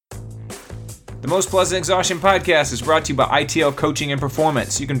The Most Pleasant Exhaustion podcast is brought to you by ITL Coaching and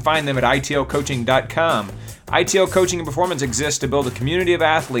Performance. You can find them at itlcoaching.com. ITL Coaching and Performance exists to build a community of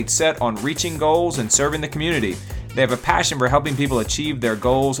athletes set on reaching goals and serving the community. They have a passion for helping people achieve their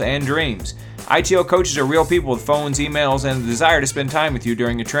goals and dreams. ITL coaches are real people with phones, emails, and the desire to spend time with you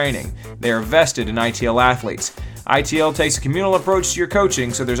during your training. They are vested in ITL athletes. ITL takes a communal approach to your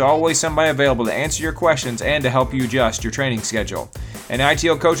coaching, so there's always somebody available to answer your questions and to help you adjust your training schedule. An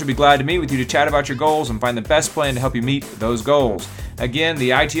ITL coach will be glad to meet with you to chat about your goals and find the best plan to help you meet those goals. Again,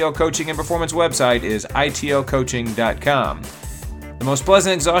 the ITL Coaching and Performance website is itlcoaching.com. The Most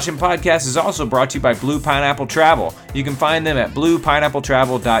Pleasant Exhaustion podcast is also brought to you by Blue Pineapple Travel. You can find them at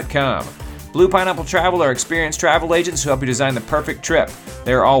bluepineappletravel.com. Blue Pineapple Travel are experienced travel agents who help you design the perfect trip.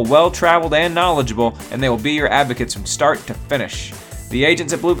 They are all well-traveled and knowledgeable, and they will be your advocates from start to finish. The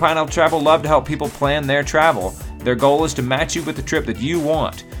agents at Blue Pineapple Travel love to help people plan their travel. Their goal is to match you with the trip that you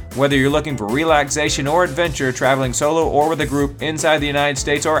want. Whether you're looking for relaxation or adventure, traveling solo or with a group inside the United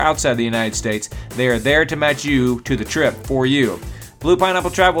States or outside the United States, they are there to match you to the trip for you. Blue Pineapple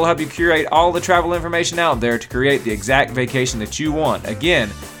Travel will help you curate all the travel information out there to create the exact vacation that you want.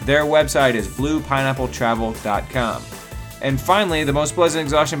 Again, their website is bluepineappletravel.com. And finally, the Most Pleasant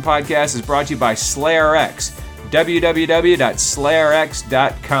Exhaustion podcast is brought to you by SlayerX,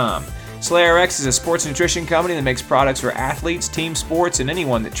 www.slayerx.com. SlayerX is a sports nutrition company that makes products for athletes, team sports, and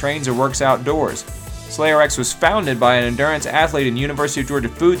anyone that trains or works outdoors. SlayerX was founded by an endurance athlete and University of Georgia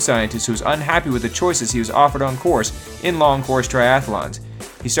food scientist who was unhappy with the choices he was offered on course in long course triathlons.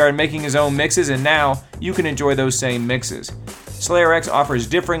 He started making his own mixes, and now you can enjoy those same mixes. SlayerX offers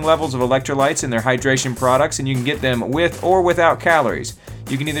differing levels of electrolytes in their hydration products, and you can get them with or without calories.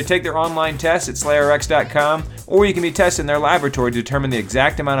 You can either take their online test at slayerx.com, or you can be tested in their laboratory to determine the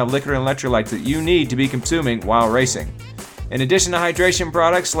exact amount of liquid and electrolytes that you need to be consuming while racing. In addition to hydration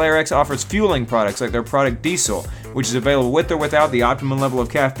products, SlayerX offers fueling products like their product Diesel, which is available with or without the optimum level of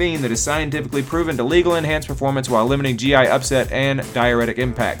caffeine that is scientifically proven to legally enhance performance while limiting GI upset and diuretic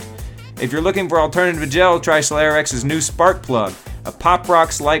impact. If you're looking for alternative to gel, try SlayerX's new Spark Plug, a Pop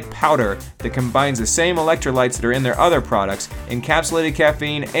Rocks-like powder that combines the same electrolytes that are in their other products, encapsulated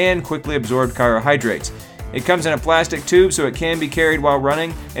caffeine, and quickly absorbed carbohydrates. It comes in a plastic tube so it can be carried while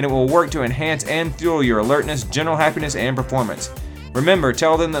running, and it will work to enhance and fuel your alertness, general happiness, and performance. Remember,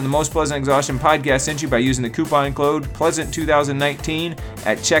 tell them that the Most Pleasant Exhaustion podcast sent you by using the coupon code PLEASANT2019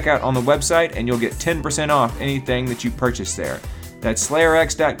 at checkout on the website, and you'll get 10% off anything that you purchase there. That's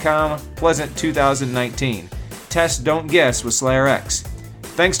SlayerX.com, PLEASANT2019. Test, don't guess with SlayerX.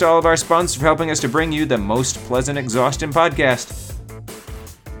 Thanks to all of our sponsors for helping us to bring you the Most Pleasant Exhaustion podcast.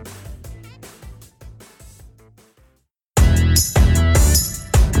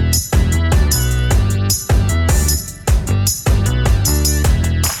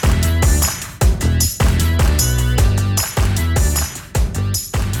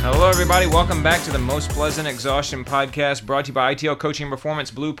 Everybody, welcome back to the Most Pleasant Exhaustion podcast, brought to you by ITL Coaching and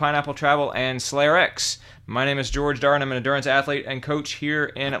Performance, Blue Pineapple Travel, and SlayerX. My name is George Darn. I'm an endurance athlete and coach here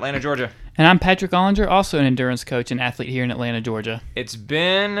in Atlanta, Georgia. And I'm Patrick Ollinger, also an endurance coach and athlete here in Atlanta, Georgia. It's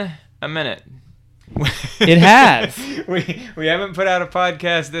been a minute. It has. We haven't put out a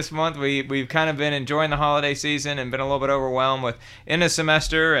podcast this month. We've kind of been enjoying the holiday season and been a little bit overwhelmed with end of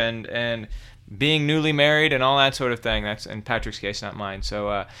semester and being newly married and all that sort of thing. That's in Patrick's case, not mine.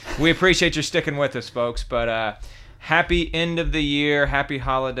 So we appreciate you sticking with us, folks. But happy end of the year, happy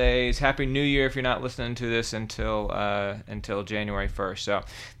holidays, happy New Year if you're not listening to this until January 1st. So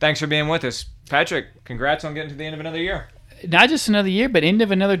thanks for being with us. Patrick, congrats on getting to the end of another year. Not just another year, but end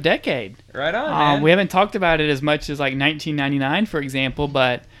of another decade. Right on, man. We haven't talked about it as much as like 1999, for example,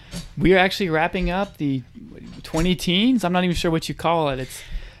 but we are actually wrapping up the 20 teens. I'm not even sure what you call it. It's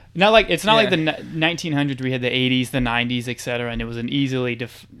not like the 1900s. We had the 80s, the 90s, etc., and it was an easily,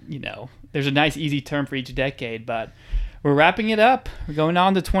 there's a nice easy term for each decade, but we're wrapping it up. We're going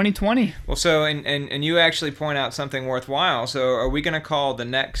on to 2020. Well, so and you actually point out something worthwhile. So are we going to call the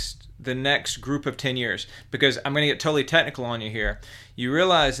next group of 10 years? Because I'm going to get totally technical on you here. You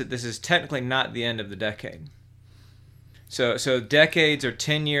realize that this is technically not the end of the decade. So decades are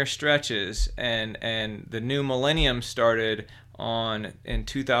 10-year stretches, and the new millennium started in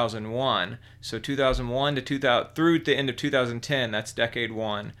 2001. So 2001 to 2000 through the end of 2010, that's decade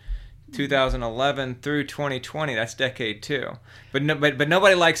 1. 2011 through 2020, that's decade 2. But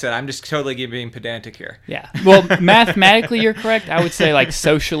nobody likes that. I'm just totally being pedantic here. Yeah. Well, mathematically you're correct. I would say like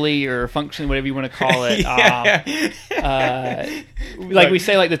socially or functionally, whatever you want to call it. Like we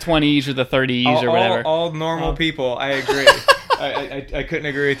say like the 20s or the 30s or whatever. All normal people, I agree. I couldn't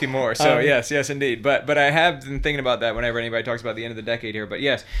agree with you more. So yes, indeed. But I have been thinking about that whenever anybody talks about the end of the decade here. But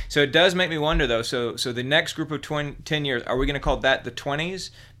yes, so it does make me wonder though. So the next group of 10 years, are we going to call that the 20s?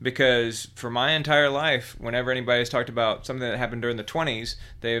 Because for my entire life, whenever anybody has talked about something that happened during the 20s,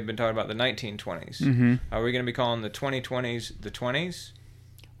 they have been talking about the 1920s. Mm-hmm. Are we going to be calling the 2020s the 20s?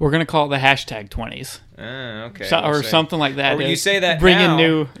 We're going to call it the hashtag 20s. Okay. Or something like that. Or you say that bring now, in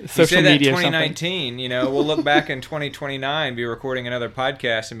new social media. 2019, we'll look back in 2029, be recording another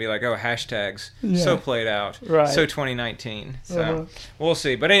podcast and be like, oh, hashtags. Yeah. So played out. Right. So 2019. So we'll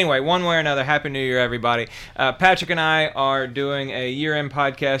see. But anyway, one way or another, Happy New Year, everybody. Patrick and I are doing a year-end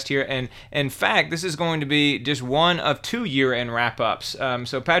podcast here. And in fact, this is going to be just one of 2 year-end wrap-ups.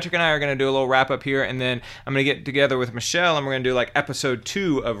 So Patrick and I are going to do a little wrap-up here. And then I'm going to get together with Michelle and we're going to do like episode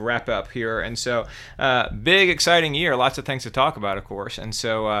 2 of wrap-up here. And so... big exciting year, lots of things to talk about, of course, and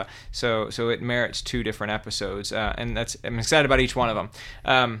so it merits 2 different episodes, and I'm excited about each one of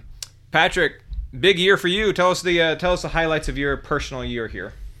them. Patrick, big year for you. Tell us the highlights of your personal year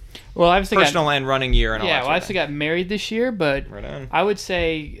here. Well, obviously personal and running year and all that. Yeah, well, I obviously got married this year, but right I would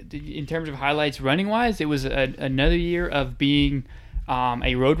say in terms of highlights running wise, it was another year of being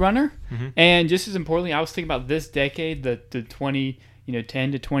a road runner, and just as importantly, I was thinking about this decade, the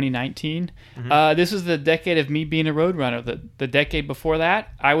 2010 to 2019. This was the decade of me being a road runner. The decade before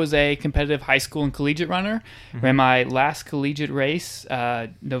that, I was a competitive high school and collegiate runner. Ran my last collegiate race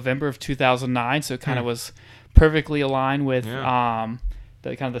November of 2009, so it kind of was perfectly aligned with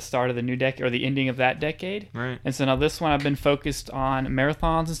the start of the new decade or the ending of that decade. Right. And so now this one I've been focused on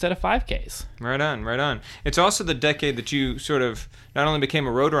marathons instead of 5Ks. Right on. It's also the decade that you sort of not only became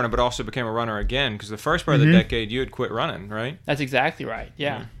a road runner but also became a runner again, because the first part of the decade you had quit running, right? That's exactly right.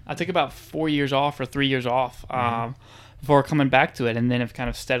 Yeah. I took about 4 years off or 3 years off before coming back to it, and then have kind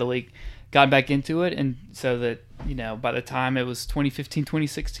of steadily got back into it, and so that by the time it was 2015,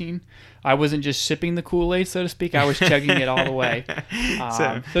 2016, I wasn't just sipping the Kool-Aid, so to speak. I was chugging it all the way.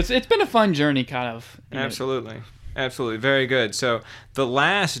 So it's been a fun journey, kind of. Absolutely. Very good. So the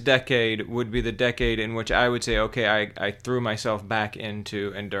last decade would be the decade in which I would say, okay, I threw myself back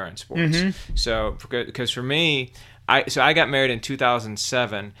into endurance sports. So because for me, I got married in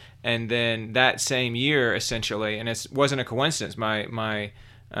 2007, and then that same year, essentially, and it wasn't a coincidence, my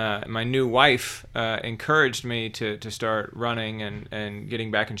new wife encouraged me to start running and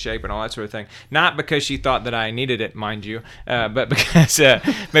getting back in shape and all that sort of thing. Not because she thought that I needed it, mind you, but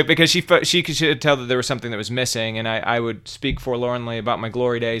because she could tell that there was something that was missing, and I would speak forlornly about my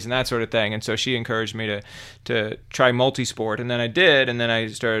glory days and that sort of thing. And so she encouraged me to try multi-sport, and then I did, and then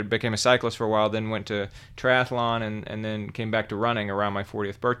I became a cyclist for a while, then went to triathlon, and then came back to running around my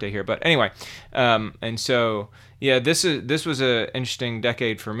 40th birthday here. But anyway, and so... Yeah, this was an interesting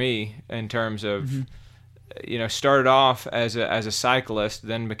decade for me in terms of, started off as a cyclist,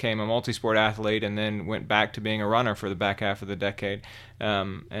 then became a multi-sport athlete, and then went back to being a runner for the back half of the decade,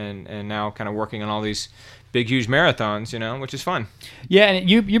 and now kind of working on all these big, huge marathons, which is fun. Yeah, and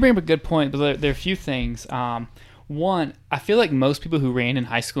you bring up a good point, but there are a few things. One, I feel like most people who ran in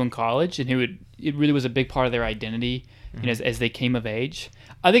high school and college, and it really was a big part of their identity, as they came of age.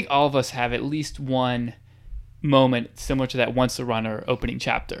 I think all of us have at least one moment similar to that Once a Runner opening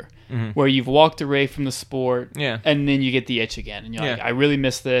chapter, where you've walked away from the sport, and then you get the itch again, and you're like, I really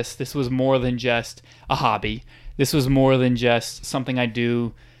miss this. This was more than just a hobby. This was more than just something I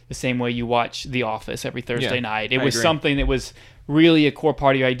do the same way you watch The Office every Thursday night. It was something that was really a core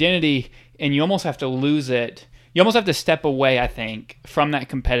part of your identity, and you almost have to lose it. You almost have to step away, I think, from that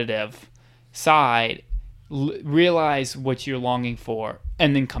competitive side, realize what you're longing for,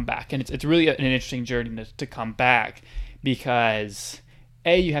 and then come back. And it's really an interesting journey to come back, because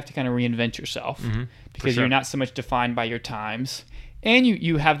you have to kind of reinvent yourself, because you're not so much defined by your times, and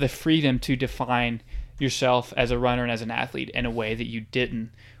you have the freedom to define yourself as a runner and as an athlete in a way that you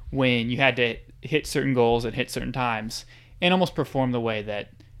didn't when you had to hit certain goals and hit certain times and almost perform the way that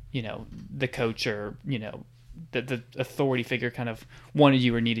the coach or the authority figure kind of wanted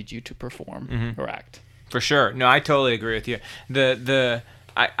you or needed you to perform or act. For sure. No, I totally agree with you.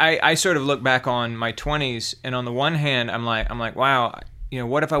 I sort of look back on my 20s, and on the one hand, I'm like, wow,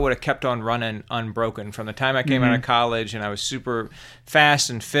 what if I would have kept on running unbroken from the time I came out of college, and I was super fast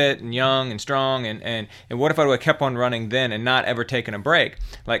and fit and young and strong, and what if I would have kept on running then and not ever taken a break?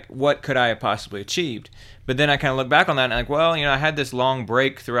 Like, what could I have possibly achieved? But then I kind of look back on that and I'm like, well, I had this long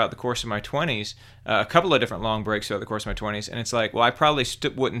break throughout the course of my 20s, a couple of different long breaks throughout the course of my 20s, and it's like, well, I probably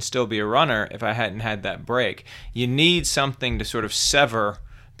wouldn't still be a runner if I hadn't had that break. You need something to sort of sever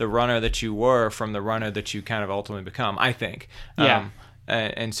the runner that you were from the runner that you kind of ultimately become, I think. Yeah.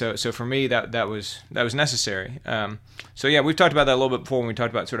 And so for me that was necessary. So yeah, we've talked about that a little bit before when we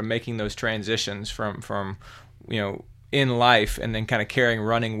talked about sort of making those transitions from in life and then kind of carrying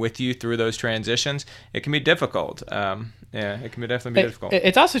running with you through those transitions. It can be difficult. It can definitely be difficult.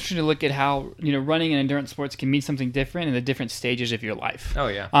 It's also true to look at how running and endurance sports can mean something different in the different stages of your life. Oh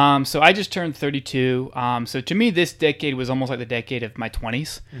yeah. So I just turned 32. So to me, this decade was almost like the decade of my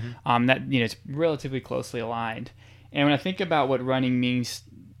 20s. That it's relatively closely aligned. And when I think about what running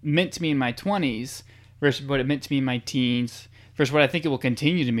meant to me in my 20s versus what it meant to me in my teens versus what I think it will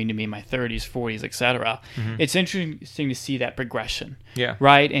continue to mean to me in my 30s, 40s, etc. It's interesting to see that progression. Yeah.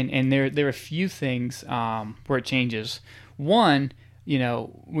 Right. And there are a few things where it changes. One,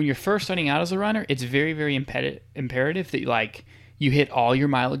 when you're first starting out as a runner, it's very, very imperative that you hit all your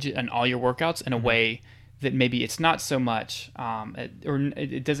mileage and all your workouts in a way that maybe it's not so much, or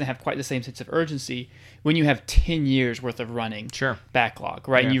it doesn't have quite the same sense of urgency when you have 10 years worth of running backlog,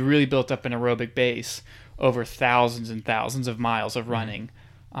 right? Yeah. And you really built up an aerobic base over thousands and thousands of miles of running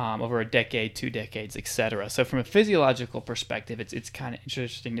over a decade, 2 decades, etc. So from a physiological perspective, it's kind of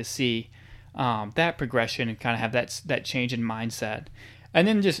interesting to see that progression and kind of have that change in mindset. And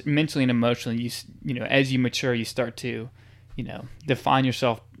then just mentally and emotionally, as you mature, you start to, define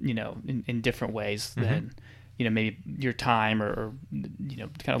yourself, in different ways than, maybe your time or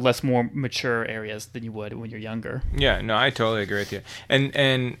kind of less more mature areas than you would when you're younger. Yeah, no, I totally agree with you.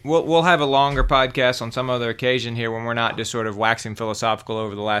 And we'll have a longer podcast on some other occasion here when we're not just sort of waxing philosophical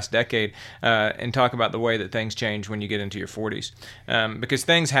over the last decade and talk about the way that things change when you get into your 40s. Because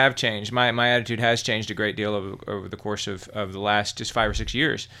things have changed. My attitude has changed a great deal over the course of the last just 5 or 6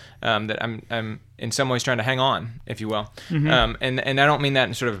 years. That I'm in some ways trying to hang on, if you will. And I don't mean that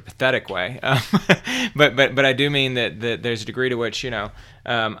in sort of a pathetic way, but I do mean that there's a degree to which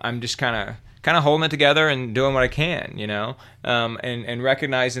I'm just kind of holding it together and doing what I can, and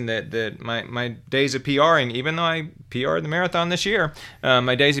recognizing that my days of PRing, even though I PR'd the marathon this year,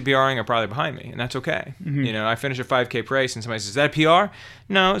 my days of PRing are probably behind me, and that's okay. I finished a 5K race, and somebody says, "Is that a PR?"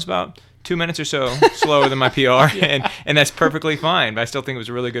 No, it's about 2 minutes or so slower than my PR, and that's perfectly fine. But I still think it was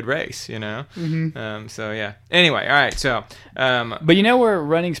a really good race, So yeah. Anyway, all right. So, but where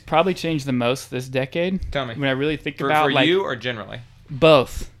running's probably changed the most this decade? Tell me. When I really think about for you or generally?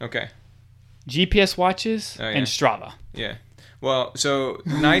 Both. Okay. GPS watches and Strava. Yeah. Well, so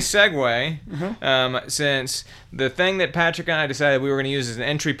nice segue, since the thing that Patrick and I decided we were going to use as an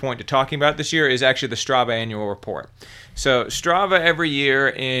entry point to talking about this year is actually the Strava annual report. So Strava every year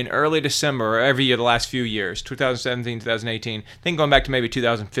in early December, or every year the last few years, 2017, 2018, I think going back to maybe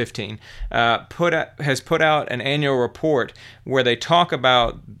 2015, has put out an annual report where they talk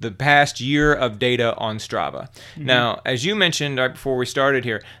about the past year of data on Strava. Now, as you mentioned right before we started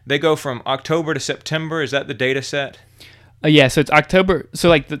here, they go from October to September. Is that the data set? Yeah, so it's October. So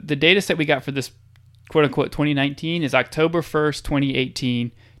like the data set we got for this quote-unquote 2019 is October 1st,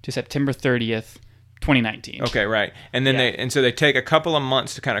 2018 to September 30th, 2019. Okay, right. And then so they take a couple of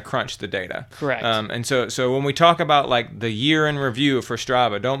months to kind of crunch the data. Correct. And so when we talk about like the year in review for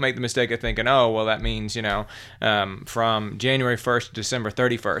Strava, don't make the mistake of thinking, oh, well, that means, from January 1st to December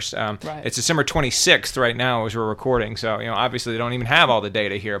 31st. Right. It's December 26th right now as we're recording. So, obviously they don't even have all the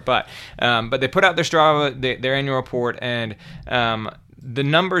data here, but they put out their Strava, their annual report, and the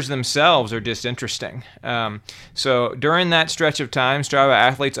numbers themselves are just interesting. So during that stretch of time, Strava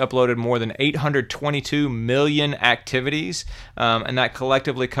athletes uploaded more than 822 million activities, and that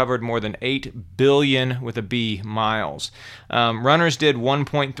collectively covered more than 8 billion with a B miles. Runners did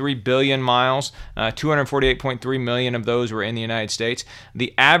 1.3 billion miles, 248.3 million of those were in the United States.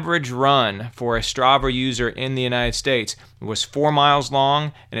 The average run for a Strava user in the United States was 4 miles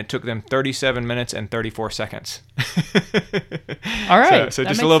long, and it took them 37 minutes and 34 seconds. All right. So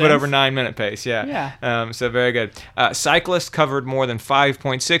just a little bit over 9-minute pace, yeah. So very good. Cyclists covered more than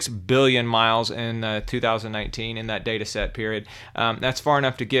 5.6 billion miles in 2019 in that data set period. That's far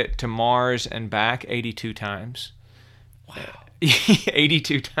enough to get to Mars and back 82 times. Wow.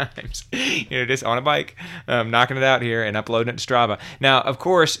 82 times, just on a bike, knocking it out here and uploading it to Strava. Now, of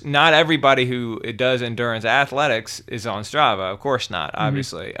course, not everybody who does endurance athletics is on Strava. Of course not,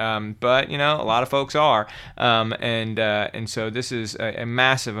 obviously. But, a lot of folks are. And so this is a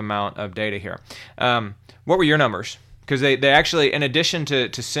massive amount of data here. What were your numbers? Because they actually, in addition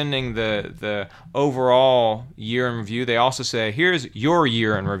to sending the overall year in review, they also say, here's your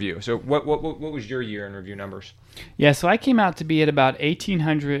year in review. So what was your year in review numbers? Yeah, so I came out to be at about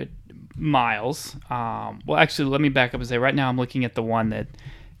 1,800 miles. Well, actually, let me back up and say right now I'm looking at the one that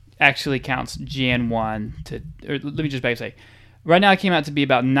actually counts Jan 1 to, or let me just back up and say, right now I came out to be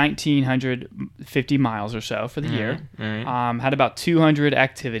about 1,900 50 miles or so for the year. Right. Had about 200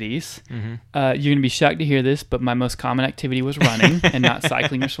 activities. Mm-hmm. You're going to be shocked to hear this, but my most common activity was running and not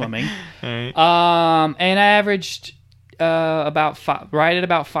cycling or swimming. Right. And I averaged right at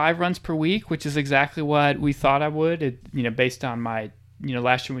about 5 runs per week, which is exactly what we thought I would, based on my,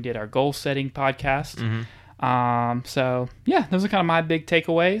 last year we did our goal setting podcast. Mm-hmm. So yeah, those are kind of my big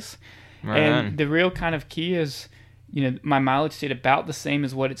takeaways. Right and on. the real kind of key is, my mileage stayed about the same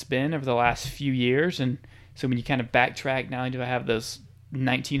as what it's been over the last few years. And so when you kind of backtrack, not only do I have those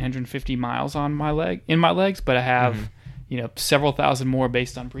 1,950 miles in my legs, but I have, several thousand more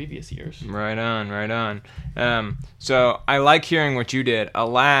based on previous years. Right on. So I like hearing what you did.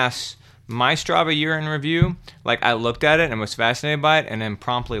 Alas, my Strava year in review, I looked at it and was fascinated by it and then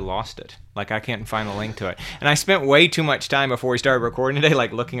promptly lost it. I can't find the link to it. And I spent way too much time before we started recording today,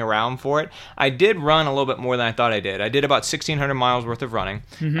 looking around for it. I did run a little bit more than I thought I did. I did about 1,600 miles worth of running.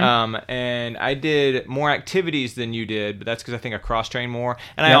 Mm-hmm. And I did more activities than you did, but that's because I think I cross-train more.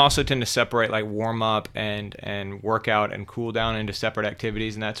 And I Yep. also tend to separate warm-up and workout and cool down into separate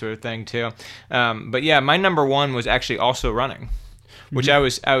activities and that sort of thing too. But yeah, my number one was actually also running. Which I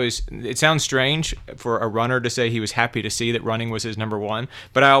was. It sounds strange for a runner to say he was happy to see that running was his number one,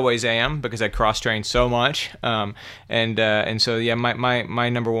 but I always am because I cross-train so much. And so yeah, my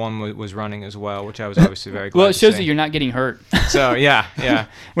number one was running as well, which I was obviously very glad. Well, it shows to that see. you're not getting hurt. So yeah.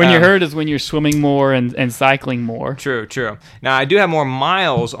 When you're hurt is when you're swimming more and cycling more. True. Now, I do have more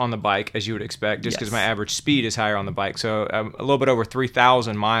miles on the bike, as you would expect, just because Yes. my average speed is higher on the bike. So a little bit over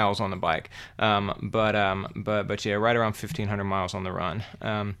 3,000 miles on the bike. But yeah, right around 1,500 miles on the run.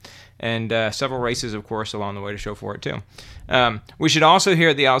 And several races, of course, along the way to show for it, too. We should also here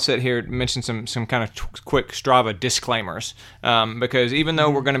at the outset here mention some kind of quick Strava disclaimers. Because even though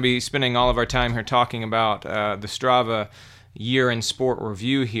we're going to be spending all of our time here talking about the Strava year in sport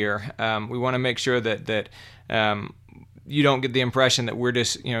review here, we want to make sure that you don't get the impression that we're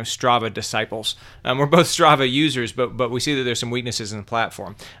just Strava disciples. We're both Strava users, but we see that there's some weaknesses in the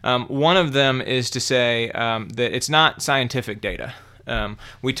platform. One of them is to say that it's not scientific data.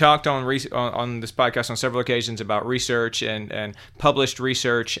 We talked on this podcast on several occasions about research and published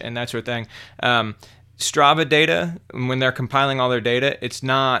research and that sort of thing. Strava data, when they're compiling all their data, it's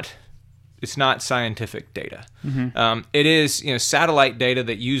not scientific data. Mm-hmm. It is satellite data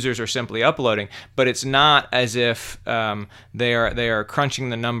that users are simply uploading, but it's not as if they are crunching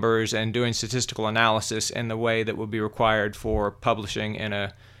the numbers and doing statistical analysis in the way that would be required for publishing in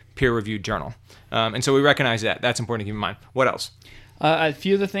a peer-reviewed journal. And so we recognize that. That's important to keep in mind. What else? A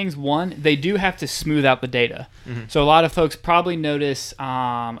few other things. One, they do have to smooth out the data. Mm-hmm. So a lot of folks probably notice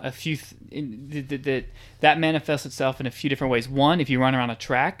a few that manifests itself in a few different ways. One, if you run around a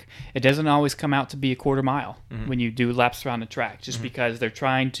track, it doesn't always come out to be a quarter mile when you do laps around a track, just because they're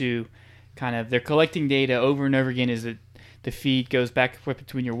trying to they're collecting data over and over again as the feed goes back and forth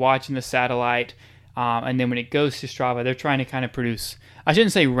between your watch and the satellite. And then when it goes to Strava, they're trying to kind of produce, I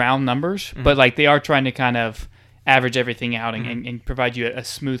shouldn't say round numbers, but they are trying to kind of average everything out and provide you a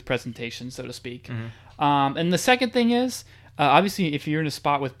smooth presentation, so to speak. And the second thing is, obviously, if you're in a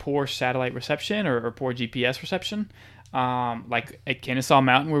spot with poor satellite reception or poor GPS reception, like at Kennesaw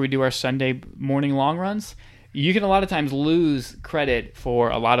Mountain where we do our Sunday morning long runs, you can a lot of times lose credit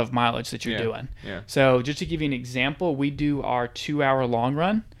for a lot of mileage that you're doing. Yeah. So just to give you an example, we do our 2-hour long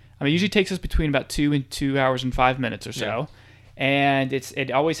run. I mean, it usually takes us between about 2 hours and 5 minutes or so. Yeah. And it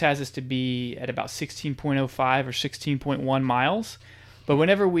always has us to be at about 16.05 or 16.1 miles. But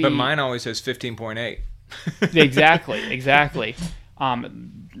whenever we... But mine always says 15.8. Exactly.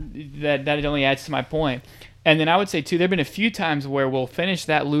 That only adds to my point. And then I would say, too, there have been a few times where we'll finish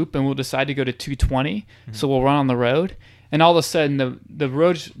that loop and we'll decide to go to 220. So we'll run on the road. And all of a sudden,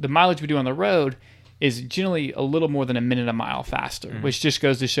 the mileage we do on the road is generally a little more than a minute a mile faster, which just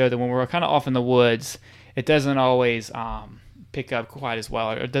goes to show that when we're kind of off in the woods, it doesn't always pick up quite as well,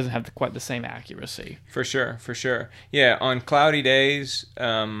 or it doesn't have quite the same accuracy. For sure. Yeah, on cloudy days,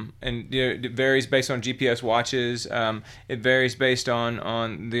 and it varies based on GPS watches. It varies based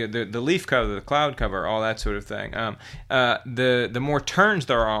on the leaf cover, the cloud cover, all that sort of thing. The more turns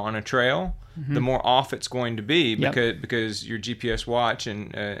there are on a trail, the more off it's going to be because your GPS watch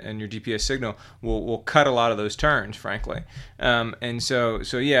and your GPS signal will cut a lot of those turns, frankly. And so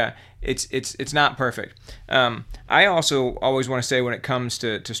yeah, it's not perfect. I also always want to say when it comes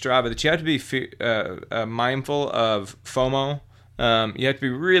to Strava that you have to be mindful of FOMO. You have to be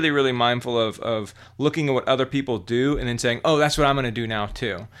really, really mindful of looking at what other people do and then saying, oh, that's what I'm going to do now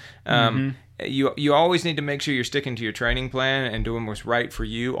too. you always need to make sure you're sticking to your training plan and doing what's right for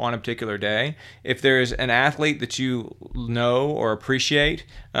you on a particular day. If there's an athlete that you know or appreciate,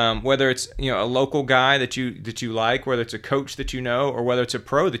 whether it's a local guy that you like, whether it's a coach that you know, or whether it's a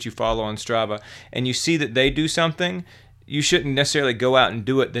pro that you follow on Strava, and you see that they do something, you shouldn't necessarily go out and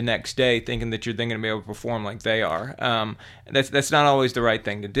do it the next day thinking that you're then going to be able to perform like they are. That's not always the right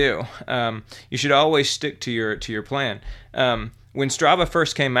thing to do. You should always stick to your plan. When Strava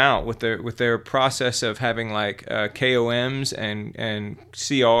first came out with their process of having like KOMs and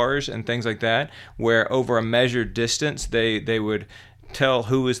CRs and things like that, where over a measured distance they would tell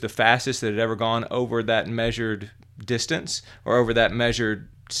who was the fastest that had ever gone over that measured distance or over that measured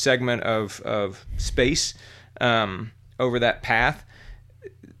segment of space, over that path.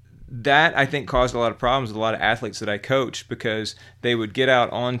 That, I think, caused a lot of problems with a lot of athletes that I coached, because they would get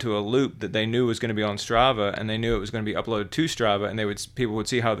out onto a loop that they knew was going to be on Strava, and they knew it was going to be uploaded to Strava, and people would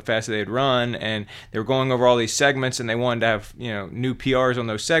see how fast they had run, and they were going over all these segments, and they wanted to have new PRs on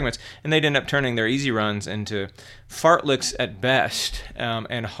those segments, and they'd end up turning their easy runs into fartleks at best,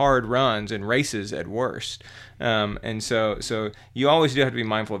 and hard runs and races at worst. And so you always do have to be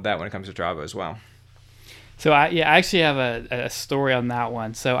mindful of that when it comes to Strava as well. So I actually have a story on that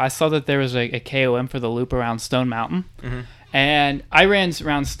one. So I saw that there was a KOM for the loop around Stone Mountain, and I ran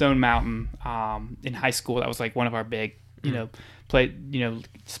around Stone Mountain in high school. That was like one of our big,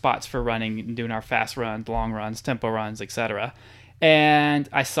 spots for running and doing our fast runs, long runs, tempo runs, etc. And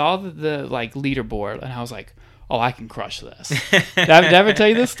I saw the leaderboard, and I was like, oh, I can crush this. Did I ever tell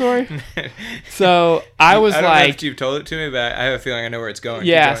you this story? So I don't know if you've told it to me, but I have a feeling I know where it's going.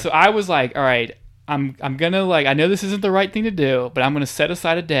 Yeah. So I was like, all right. I'm going to I know this isn't the right thing to do, but I'm going to set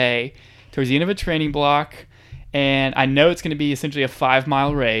aside a day towards the end of a training block, and I know it's going to be essentially a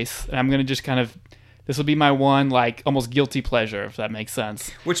 5-mile race, and I'm going to just this will be my one almost guilty pleasure, if that makes sense.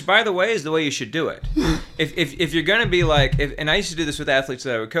 Which, by the way, is the way you should do it. if you're going to be and I used to do this with athletes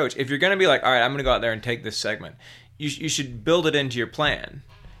that I would coach, if you're going to be all right, I'm going to go out there and take this segment, you should build it into your plan.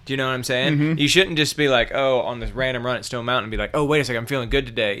 Do you know what I'm saying? Mm-hmm. You shouldn't just be on this random run at Stone Mountain and be oh, wait a second, I'm feeling good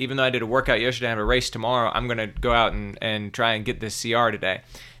today. Even though I did a workout yesterday, I have a race tomorrow, I'm going to go out and try and get this CR today.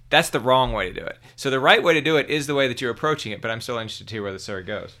 That's the wrong way to do it. So the right way to do it is the way that you're approaching it, but I'm still interested to hear where the story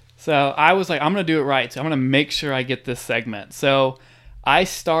goes. So I was I'm going to do it right. So I'm going to make sure I get this segment. So I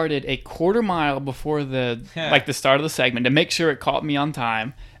started a quarter mile before the start of the segment to make sure it caught me on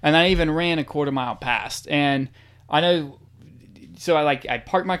time. And I even ran a quarter mile past. And I know... So I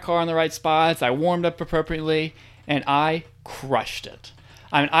parked my car in the right spots, I warmed up appropriately, and I crushed it.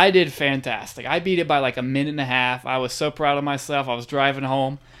 I mean, I did fantastic. I beat it by a minute and a half. I was so proud of myself. I was driving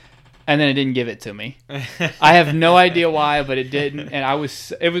home, and then it didn't give it to me. I have no idea why, but it didn't. And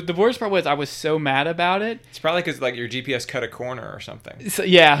the worst part was I was so mad about it. It's probably because your GPS cut a corner or something. So,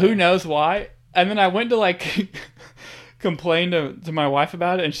 yeah, who knows why? And then I went to complained to my wife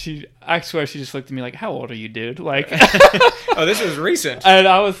about it, and she just looked at me how old are you, dude? Oh, this was recent. And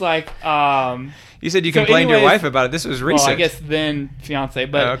I was you said you complained to your wife about it. This was recent. Well, I guess then fiance,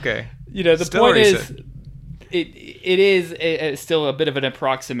 but okay. The still point recent. is it's still a bit of an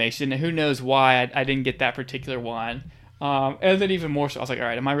approximation. Who knows why I didn't get that particular one? And then even more so, I was all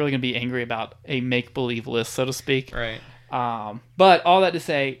right, am I really going to be angry about a make-believe list, so to speak? Right. But all that to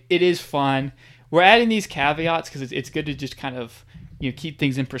say, it is fun. We're adding these caveats because it's good to just kind of keep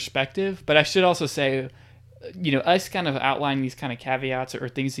things in perspective. But I should also say, us kind of outlining these kind of caveats or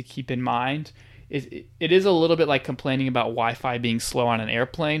things to keep in mind. It is a little bit like complaining about Wi-Fi being slow on an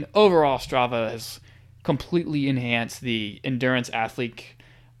airplane. Overall, Strava has completely enhanced the endurance athlete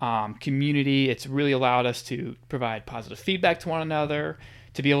community. It's really allowed us to provide positive feedback to one another,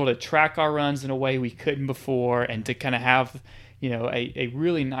 to be able to track our runs in a way we couldn't before, and to kind of have a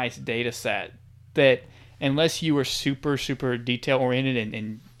really nice data set that, unless you were super, super detail-oriented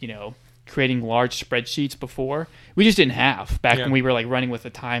and creating large spreadsheets before, we just didn't have back when we were running with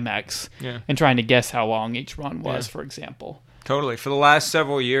a Timex and trying to guess how long each run was, for example. Totally. For the last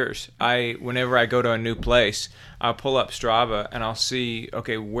several years, whenever I go to a new place, I'll pull up Strava and I'll see,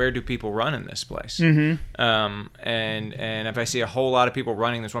 okay, where do people run in this place? Mm-hmm. And if I see a whole lot of people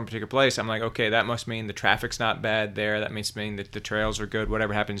running this one particular place, I'm like, okay, that must mean the traffic's not bad there. That must mean that the trails are good,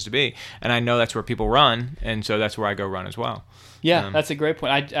 whatever happens to be. And I know that's where people run, and so that's where I go run as well. Yeah, that's a great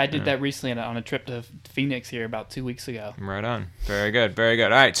point. I did that recently on a trip to Phoenix here about 2 weeks ago. Right on. Very good. Very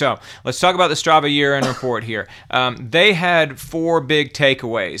good. All right, so let's talk about the Strava year-end report here. They had 4 big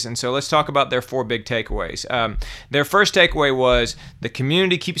takeaways, and so let's talk about their 4 big takeaways. Their first takeaway was the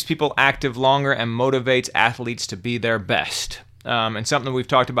community keeps people active longer and motivates athletes to be their best. And something we've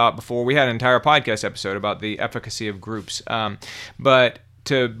talked about before. We had an entire podcast episode about the efficacy of groups. But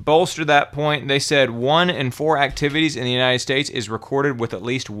to bolster that point, they said 1 in 4 activities in the United States is recorded with at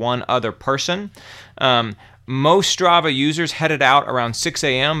least one other person. Most Strava users headed out around 6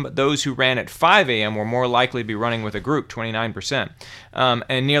 a.m., but those who ran at 5 a.m. were more likely to be running with a group, 29%.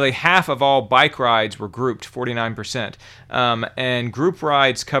 And nearly half of all bike rides were grouped, 49%. And group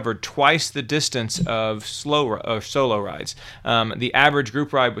rides covered twice the distance of solo rides. The average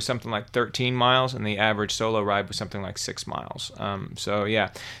group ride was something like 13 miles, and the average solo ride was something like 6 miles.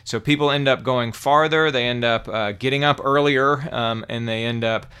 So people end up going farther, they end up getting up earlier, and they end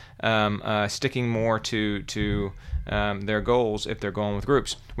up sticking more to their goals if they're going with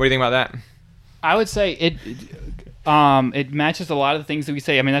groups. What do you think about that? I would say it matches a lot of the things that we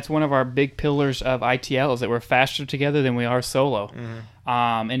say. I mean, that's one of our big pillars of ITL is that we're faster together than we are solo.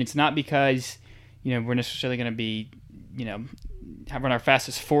 Mm-hmm. And it's not because we're necessarily going to be run our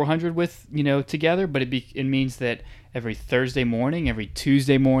fastest 400 with together, but it means that every Thursday morning, every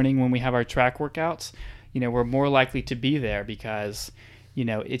Tuesday morning when we have our track workouts, we're more likely to be there because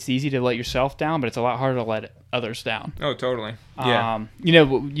it's easy to let yourself down, but it's a lot harder to let others down. Oh, totally. Yeah.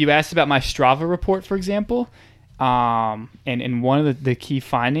 You asked about my Strava report, for example, and one of the key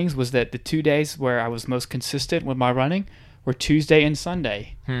findings was that the 2 days where I was most consistent with my running were Tuesday and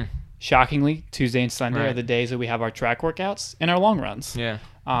Sunday. Shockingly, Tuesday and Sunday are the days that we have our track workouts and our long runs. Yeah.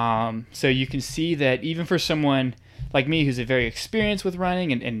 So you can see that even for someone like me who's very experienced with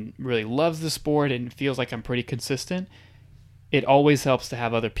running and really loves the sport and feels like I'm pretty consistent, it always helps to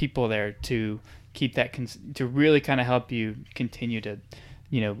have other people there to keep that to really kind of help you continue to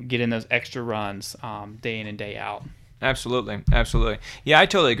get in those extra runs day in and day out. Absolutely. Yeah, I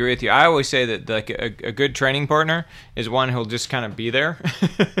totally agree with you. I always say that like a good training partner is one who'll just kind of be there.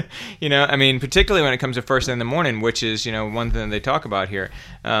 I mean, particularly when it comes to first thing in the morning, which is one thing they talk about here,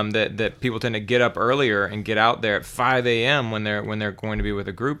 that people tend to get up earlier and get out there at 5 a.m. when they're going to be with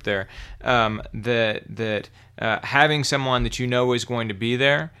a group there. Having someone that is going to be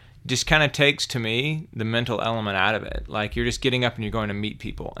there just kind of takes, to me, the mental element out of it. Like, you're just getting up and you're going to meet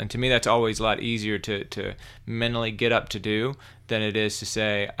people. And to me, that's always a lot easier to mentally get up to do than it is to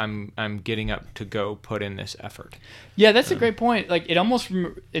say, I'm getting up to go put in this effort. Yeah, that's a great point. Like, it almost,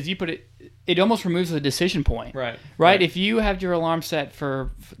 as you put it, it almost removes the decision point. Right? If you have your alarm set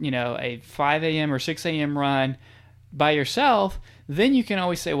for, a 5 a.m. or 6 a.m. run by yourself, then you can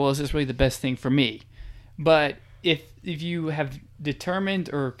always say, well, is this really the best thing for me? But if you have determined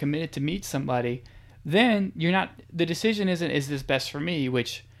or committed to meet somebody, then the decision isn't, is this best for me?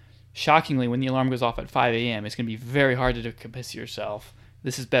 Which, shockingly, when the alarm goes off at 5 a.m., it's going to be very hard to convince yourself,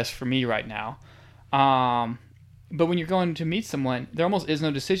 this is best for me right now. But when you're going to meet someone, there almost is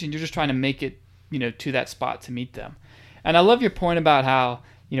no decision. You're just trying to make it, to that spot to meet them. And I love your point about how,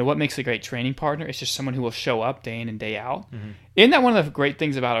 what makes a great training partner is just someone who will show up day in and day out. Mm-hmm. Isn't that one of the great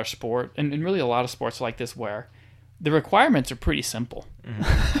things about our sport, and really a lot of sports like this, where the requirements are pretty simple.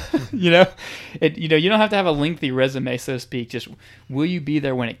 Mm-hmm. You don't have to have a lengthy resume, so to speak. Just, will you be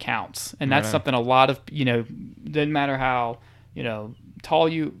there when it counts? And that's something a lot of, doesn't matter how, tall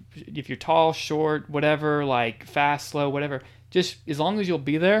if you're tall, short, whatever, like fast, slow, whatever, just as long as you'll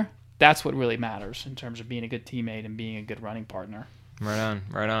be there, that's what really matters in terms of being a good teammate and being a good running partner. Right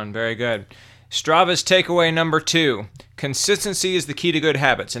on. Very good. Strava's takeaway number 2: consistency is the key to good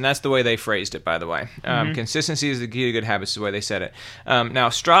habits, and that's the way they phrased it, by the way. Consistency is the key to good habits is the way they said it. Now,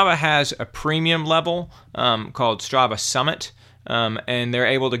 Strava has a premium level called Strava Summit, and they're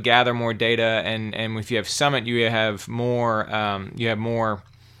able to gather more data. And if you have Summit, you have more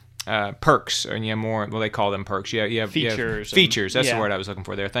perks, and you have more. Well, they call them perks. You have features. Features. That's the word I was looking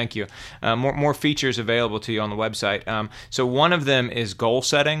for there. Thank you. More features available to you on the website. So one of them is goal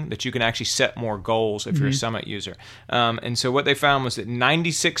setting, that you can actually set more goals if you're a Summit user. And so what they found was that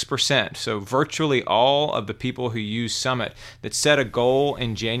 96%, so virtually all of the people who use Summit that set a goal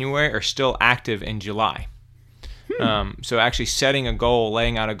in January are still active in July. So actually setting a goal,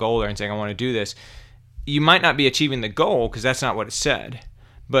 laying out a goal there and saying, I want to do this, you might not be achieving the goal because that's not what it said.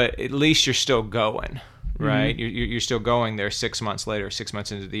 But at least you're still going, right? Mm-hmm. You're still going there 6 months later, 6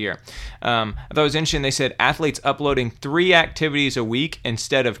 months into the year. I thought it was interesting. They said athletes uploading 3 activities a week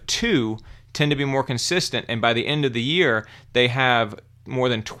instead of 2 tend to be more consistent. And by the end of the year, they have more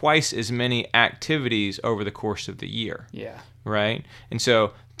than twice as many activities over the course of the year. Yeah. Right? And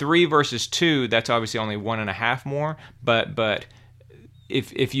so 3 versus 2, that's obviously only 1.5 more. But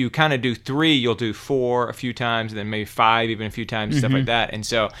if you kind of do 3, you'll do 4 a few times, and then maybe 5 even a few times, stuff like that. And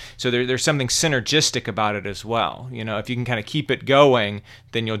so there's something synergistic about it as well. If you can kind of keep it going,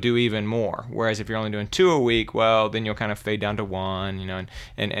 then you'll do even more. Whereas if you're only doing 2 a week, well, then you'll kind of fade down to 1,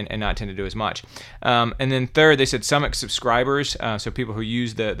 and not tend to do as much. And then third, they said Summit subscribers, so people who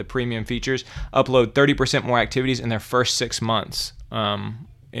use the premium features, upload 30% more activities in their first 6 months.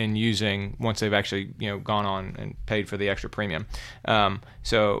 In using once they've actually gone on and paid for the extra premium.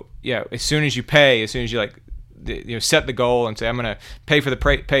 So yeah, as soon as you set the goal and say I'm going to pay for the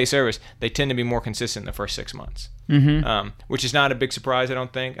pay service, they tend to be more consistent in the first 6 months. Which is not a big surprise, I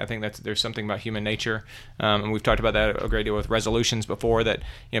don't think. I think there's something about human nature, and we've talked about that a great deal with resolutions before. That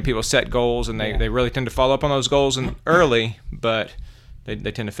people set goals and they really tend to follow up on those goals early, but they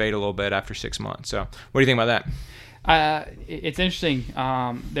tend to fade a little bit after 6 months. So what do you think about that? It's interesting.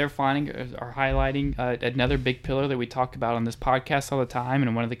 They're highlighting another big pillar that we talk about on this podcast all the time,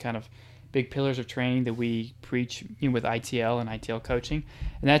 and one of the kind of big pillars of training that we preach with ITL and ITL coaching,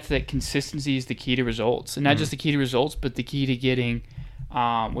 and that's that consistency is the key to results, and not just the key to results, but the key to getting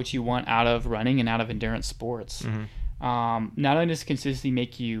what you want out of running and out of endurance sports. Not only does consistency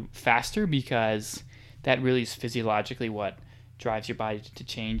make you faster, because that really is physiologically what drives your body to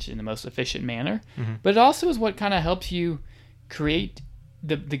change in the most efficient manner, but it also is what kind of helps you create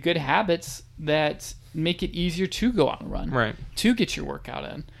the good habits that make it easier to go out and run, right? To get your workout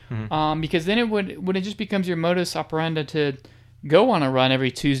in, because then when it just becomes your modus operandi to go on a run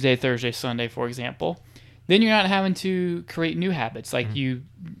every Tuesday, Thursday, Sunday, for example, then you're not having to create new habits. Like you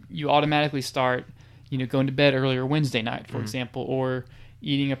automatically start, going to bed earlier Wednesday night, for example, or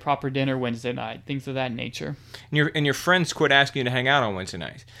eating a proper dinner Wednesday night, things of that nature. And your friends quit asking you to hang out on Wednesday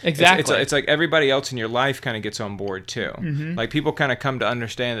nights. Exactly. It's like everybody else in your life kind of gets on board too. Like people kind of come to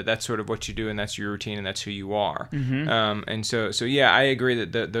understand that that's sort of what you do, and that's your routine, and that's who you are. And so yeah, I agree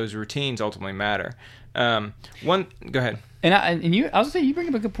that those routines ultimately matter. Go ahead. And I was gonna say, you bring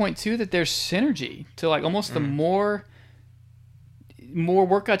up a good point too, that there's synergy to like almost the more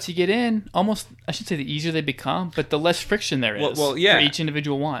workouts you get in, almost, I should say, the easier they become, but the less friction there is for each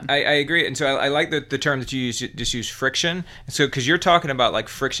individual one. I agree. And so I like the term that you use friction. So, because you're talking about like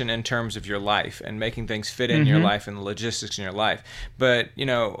friction in terms of your life and making things fit in your life and the logistics in your life. But,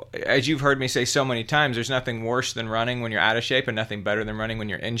 as you've heard me say so many times, there's nothing worse than running when you're out of shape and nothing better than running when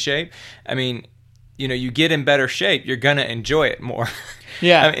you're in shape. I mean, you get in better shape, you're going to enjoy it more.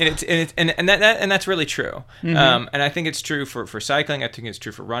 Yeah, I mean, and that's really true. And I think it's true for cycling. I think it's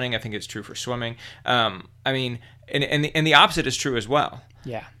true for running. I think it's true for swimming. I mean, and the opposite is true as well.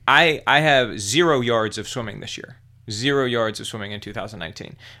 Yeah, I have 0 yards of swimming this year. 0 yards of swimming in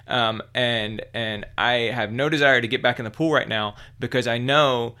 2019. And I have no desire to get back in the pool right now, because I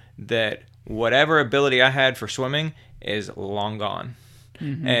know that whatever ability I had for swimming is long gone.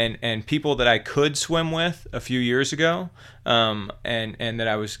 And people that I could swim with a few years ago, and that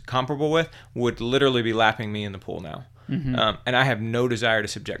I was comparable with, would literally be lapping me in the pool now. And I have no desire to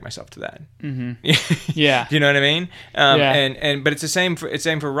subject myself to that. Yeah. Do you know what I mean? But it's the same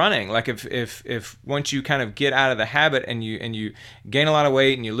for running. Like if once you kind of get out of the habit and you gain a lot of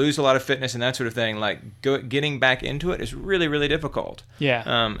weight and you lose a lot of fitness and that sort of thing, like getting back into it is really, really difficult. Yeah.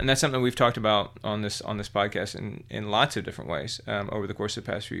 And that's something we've talked about on this podcast in lots of different ways over the course of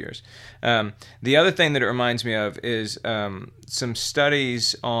the past few years. The other thing that it reminds me of is some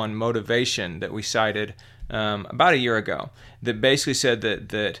studies on motivation that we cited about a year ago, that basically said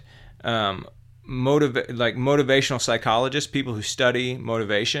that motivational psychologists, people who study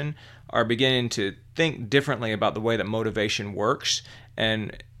motivation, are beginning to think differently about the way that motivation works.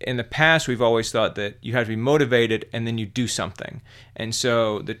 And in the past, we've always thought that you have to be motivated and then you do something. And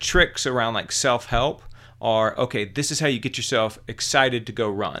so the tricks around like self-help are, okay, this is how you get yourself excited to go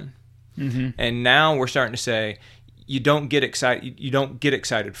run. And now we're starting to say, you don't get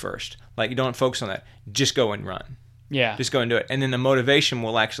excited first. Like, you don't focus on that. Just go and run. Yeah. Just go and do it. And then the motivation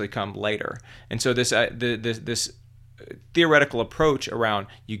will actually come later. And so this theoretical approach around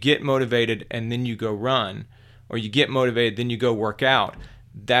you get motivated and then you go run, or you get motivated, then you go work out,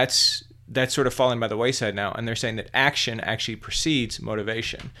 that's sort of falling by the wayside now. And they're saying that action actually precedes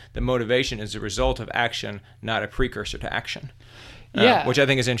motivation. That motivation is a result of action, not a precursor to action. Which I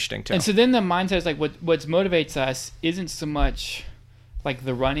think is interesting too. And so then the mindset is like what motivates us isn't so much like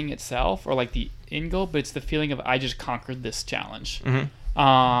the running itself or like the end goal, but it's the feeling of I just conquered this challenge. And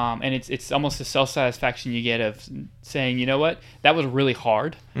it's almost the self-satisfaction you get of saying, you know what, that was really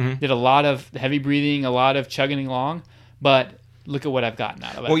hard. Did a lot of heavy breathing, a lot of chugging along, but look at what I've gotten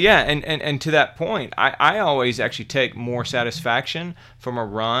out of it. Well, yeah, and to that point, I always actually take more satisfaction from a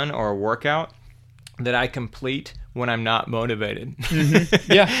run or a workout that I complete when I'm not motivated.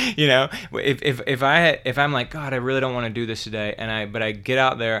 Mm-hmm. Yeah. You know, if I'm like, God, I really don't want to do this today, but I get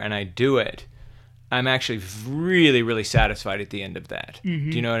out there and I do it, I'm actually really, really satisfied at the end of that. Mm-hmm.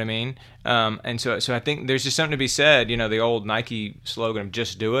 Do you know what I mean? And so I think there's just something to be said. You know, the old Nike slogan of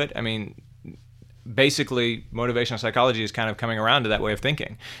 "just do it." I mean, basically, motivational psychology is kind of coming around to that way of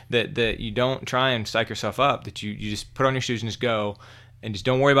thinking. That you don't try and psych yourself up. That you just put on your shoes and just go, and just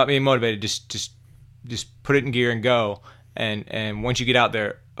don't worry about being motivated. Just put it in gear and go. And once you get out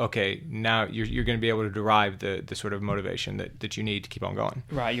there, okay, now you're going to be able to derive the sort of motivation that you need to keep on going.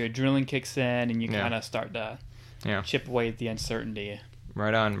 Right, your adrenaline kicks in, and you kind of start to chip away at the uncertainty.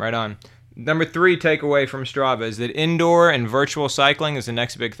 Right on. Number 3 takeaway from Strava is that indoor and virtual cycling is the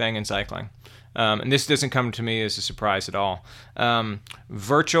next big thing in cycling. And this doesn't come to me as a surprise at all.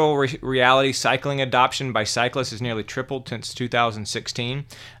 Virtual reality cycling adoption by cyclists has nearly tripled since 2016.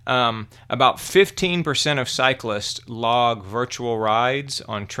 About 15% of cyclists log virtual rides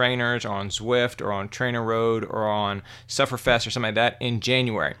on Trainers, or on Zwift, or on Trainer Road, or on Sufferfest, or something like that in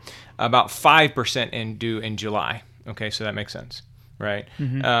January. About 5% do in July. Okay, so that makes sense. Right.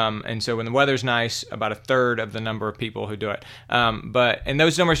 Mm-hmm. And so when the weather's nice, about a third of the number of people who do it. And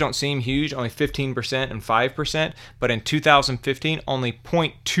those numbers don't seem huge, only 15% and 5%. But in 2015, only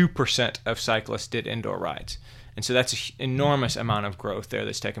 0.2% of cyclists did indoor rides. And so that's an enormous amount of growth there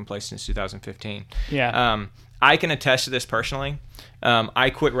that's taken place since 2015. Yeah. I can attest to this personally. I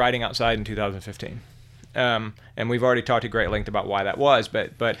quit riding outside in 2015. And we've already talked at great length about why that was,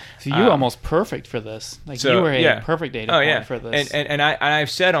 but so you're almost perfect for this. Like, you were a perfect data point for this. And I've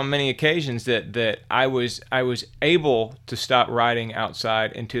said on many occasions that I was able to stop riding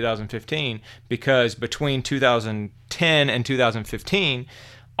outside in 2015 because between 2010 and 2015,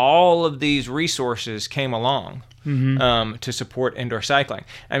 all of these resources came along. Mm-hmm. To support indoor cycling.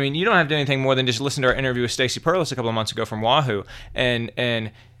 I mean, you don't have to do anything more than just listen to our interview with Stacy Perlis a couple of months ago from Wahoo,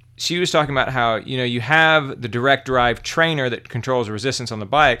 and she was talking about how, you know, you have the direct drive trainer that controls resistance on the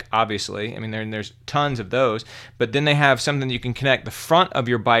bike, obviously. I mean, there's tons of those. But then they have something you can connect the front of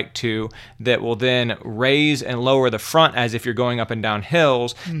your bike to that will then raise and lower the front as if you're going up and down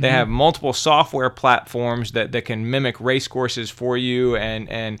hills. Mm-hmm. They have multiple software platforms that can mimic race courses for you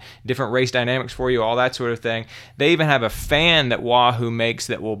and different race dynamics for you, all that sort of thing. They even have a fan that Wahoo makes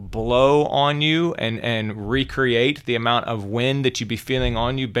that will blow on you and recreate the amount of wind that you'd be feeling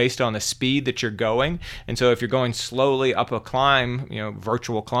on you based on the speed that you're going. And so if you're going slowly up a climb, you know,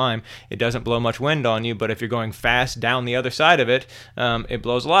 virtual climb, it doesn't blow much wind on you. But if you're going fast down the other side of it, it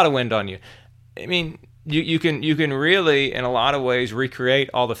blows a lot of wind on you. I mean, you can really, in a lot of ways, recreate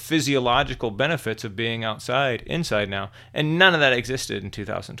all the physiological benefits of being inside now. And none of that existed in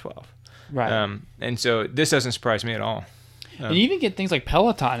 2012. Right. And so this doesn't surprise me at all. And you even get things like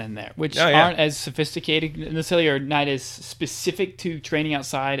Peloton in there, which aren't as sophisticated necessarily, or not as specific to training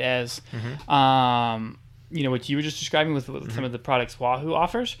outside as, you know, what you were just describing with some of the products Wahoo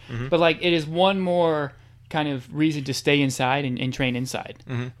offers. Mm-hmm. But like, it is one more kind of reason to stay inside and train inside,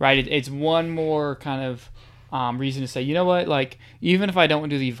 right? It's one more kind of reason to say, you know what, like, even if I don't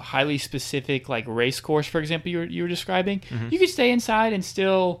do the highly specific like race course, for example, you were describing, you could stay inside and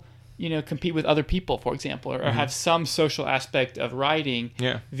still, you know, compete with other people, for example, or have some social aspect of riding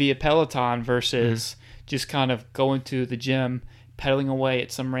via Peloton versus just kind of going to the gym, pedaling away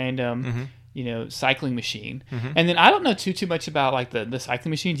at some random, you know, cycling machine. And then I don't know too much about like the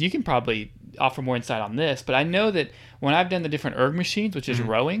cycling machines. You can probably offer more insight on this, but I know that when I've done the different erg machines, which is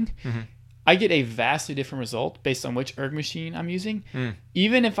rowing, I get a vastly different result based on which erg machine I'm using.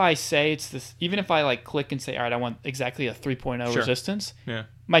 Even if I say it's this, even if I like click and say, all right, I want exactly a 3.0 resistance,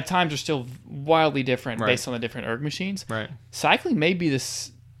 my times are still wildly different based on the different erg machines. Right. Cycling may be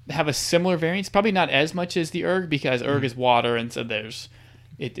have a similar variance, probably not as much as the erg because erg is water, and so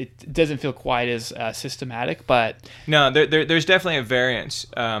it doesn't feel quite as systematic. But no, there's definitely a variance,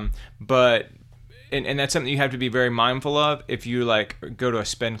 but. And that's something you have to be very mindful of if you like go to a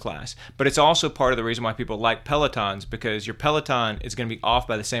spin class. But it's also part of the reason why people like Pelotons, because your Peloton is going to be off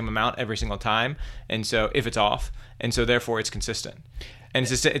by the same amount every single time. And so if it's off, and so therefore it's consistent. And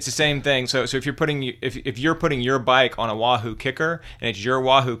it's the same thing. So if you're putting your bike on a Wahoo kicker and it's your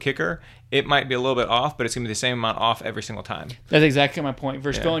Wahoo kicker, it might be a little bit off, but it's going to be the same amount off every single time. That's exactly my point.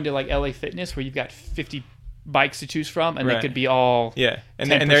 Versus going to like LA Fitness where you've got 50 bikes to choose from, and they could be all and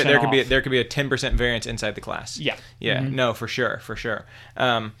there could be a 10% variance inside the class. No, for sure.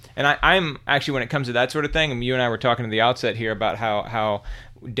 And I'm actually, when it comes to that sort of thing, and you and I were talking at the outset here about how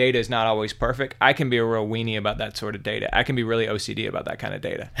data is not always perfect. I can be a real weenie about that sort of data. I can be really OCD about that kind of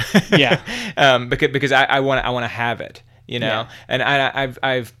data. Yeah. Because I want to have it. you know. And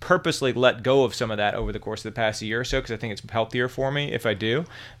I've purposely let go of some of that over the course of the past year or so because I think it's healthier for me if I do.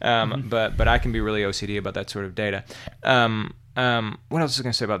 But I can be really OCD about that sort of data. What else was I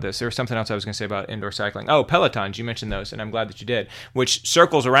going to say about this? There was something else I was going to say about indoor cycling. Oh, Pelotons. You mentioned those, and I'm glad that you did. Which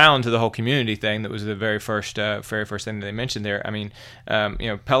circles around to the whole community thing. That was the very first thing that they mentioned there. I mean,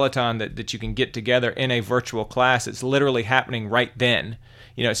 Peloton that you can get together in a virtual class. It's literally happening right then.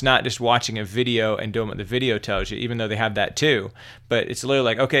 You know, it's not just watching a video and doing what the video tells you, even though they have that too. But it's literally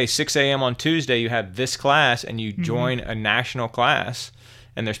like, okay, 6 a.m. on Tuesday, you have this class, and you join a national class,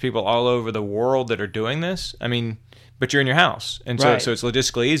 and there's people all over the world that are doing this. I mean, but you're in your house, and so it's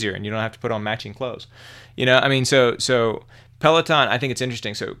logistically easier, and you don't have to put on matching clothes. You know, I mean, so Peloton, I think it's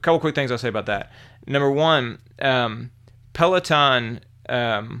interesting. So a couple quick things I'll say about that. Number one, Peloton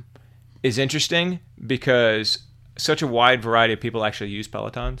is interesting because such a wide variety of people actually use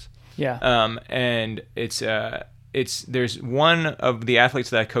Pelotons. Yeah. And it's there's one of the athletes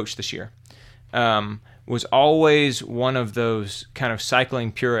that I coached this year. Was always one of those kind of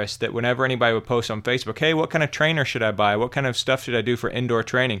cycling purists that whenever anybody would post on Facebook, hey, what kind of trainer should I buy? What kind of stuff should I do for indoor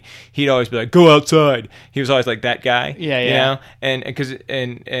training? He'd always be like, go outside. He was always like that guy. Yeah, yeah. You know? And because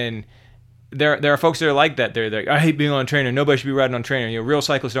there are folks that are like that. They're like, I hate being on a trainer. Nobody should be riding on a trainer. You know, real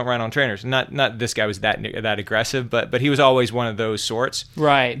cyclists don't ride on trainers. Not this guy was that aggressive, but he was always one of those sorts.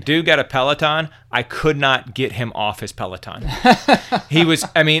 Right. Dude got a Peloton. I could not get him off his Peloton. He was,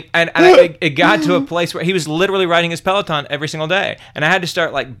 I mean, and it got to a place where he was literally riding his Peloton every single day. And I had to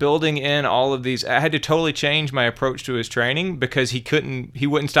start like building in all of these. I had to totally change my approach to his training because he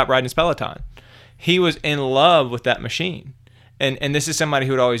wouldn't stop riding his Peloton. He was in love with that machine. And this is somebody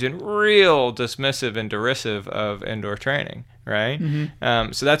who had always been real dismissive and derisive of indoor training, right?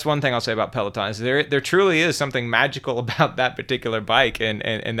 Mm-hmm. So that's one thing I'll say about Peloton. Is there truly is something magical about that particular bike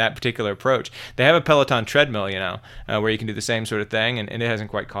and that particular approach. They have a Peloton treadmill, you know, where you can do the same sort of thing, and it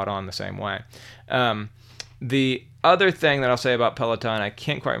hasn't quite caught on the same way. The other thing that I'll say about Peloton, I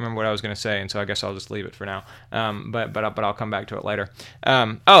can't quite remember what I was going to say, and so I guess I'll just leave it for now. But I'll come back to it later. I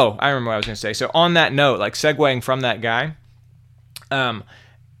remember what I was going to say. So on that note, like segueing from that guy,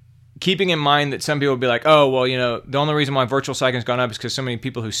 keeping in mind that some people will be like, oh, well, you know, the only reason why virtual cycling's gone up is because so many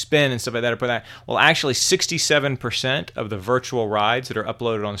people who spin and stuff like that are putting that. Well, actually, 67% of the virtual rides that are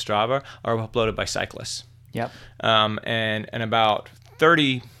uploaded on Strava are uploaded by cyclists. Yep. And about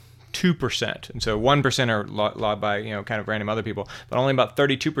 32%, and so 1% are logged by, you know, kind of random other people, but only about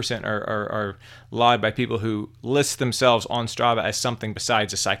 32% are logged by people who list themselves on Strava as something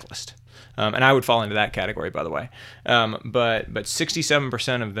besides a cyclist. And I would fall into that category, by the way. But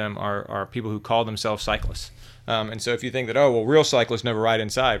 67% of them are people who call themselves cyclists. And so if you think that, oh, well, real cyclists never ride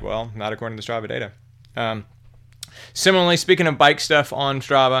inside, well, not according to the Strava data. Similarly, speaking of bike stuff on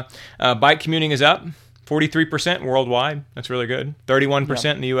Strava, bike commuting is up. 43% worldwide. That's really good.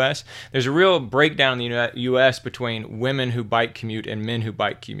 31% in the U.S. There's a real breakdown in the U.S. between women who bike commute and men who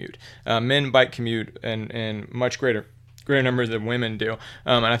bike commute. Men bike commute in much greater numbers than women do.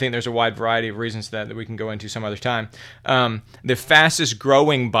 And I think there's a wide variety of reasons to that we can go into some other time. The fastest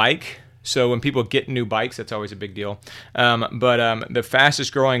growing bike, so when people get new bikes, that's always a big deal. But the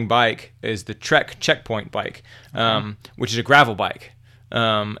fastest growing bike is the Trek Checkpoint bike, which is a gravel bike.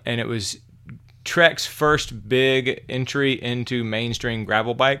 And it was Trek's first big entry into mainstream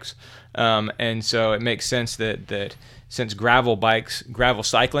gravel bikes. And so it makes sense that since gravel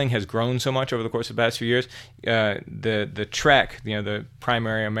cycling has grown so much over the course of the past few years, the Trek, you know, the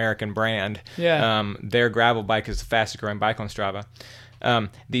primary American brand, their gravel bike is the fastest growing bike on Strava.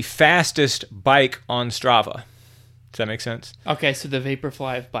 The fastest bike on Strava. Does that make sense? Okay, so the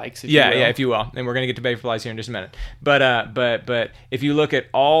Vaporfly of bikes, if you will. And we're going to get to Vaporflies here in just a minute. But if you look at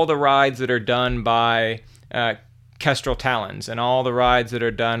all the rides that are done by Kestrel Talons and all the rides that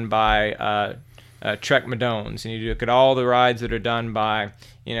are done by Trek Madones, and you look at all the rides that are done by,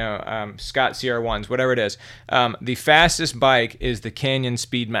 you know, Scott CR1s, whatever it is, the fastest bike is the Canyon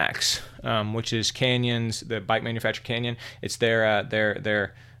Speed Max, which is Canyon's, the bike manufacturer Canyon. It's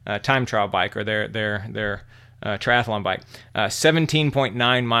their time trial bike, or their triathlon bike,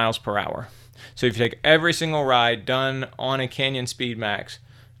 17.9 miles per hour. So if you take every single ride done on a Canyon Speed Max,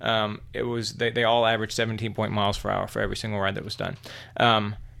 they all averaged 17 miles per hour for every single ride that was done.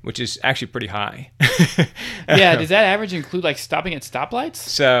 Which is actually pretty high. Yeah, does that average include like stopping at stoplights?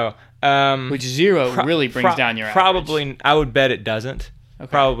 So, which zero really brings down your average. Probably, I would bet it doesn't. Okay.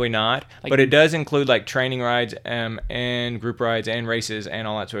 Probably not. But it does include like training rides and group rides and races and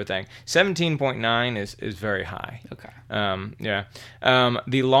all that sort of thing. 17.9 is very high. Okay.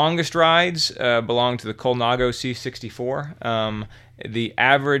 The longest rides belong to the Colnago C64. The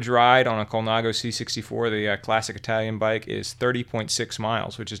average ride on a Colnago C64, the classic Italian bike, is 30.6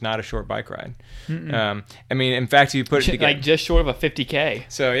 miles, which is not a short bike ride. I mean, in fact, if you put it together, like just short of a 50K.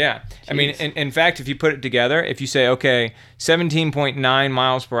 So yeah, jeez. I mean, in fact, if you put it together, if you say, okay, 17.9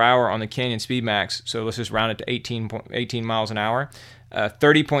 miles per hour on the Canyon Speedmax, so let's just round it to 18 miles an hour.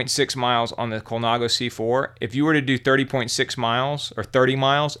 30.6 miles on the Colnago C4. If you were to do 30.6 miles or 30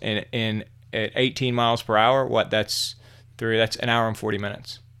 miles in at 18 miles per hour, that's an hour and 40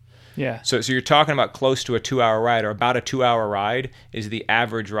 minutes. Yeah. So you're talking about close to a 2-hour ride, or about a 2-hour ride is the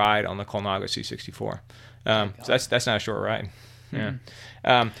average ride on the Colnago C64. So that's not a short ride. Yeah.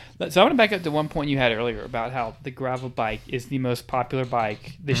 So I want to back up to one point you had earlier about how the gravel bike is the most popular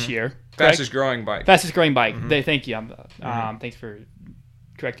bike this year. Fastest growing bike. Fastest growing bike. Thank you. Thanks for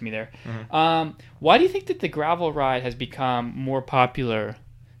correcting me there. Why do you think that the gravel ride has become more popular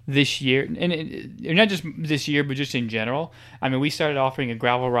this year? And not just this year, but just in general. I mean, we started offering a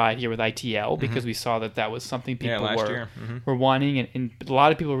gravel ride here with ITL because we saw that was something people were wanting, and a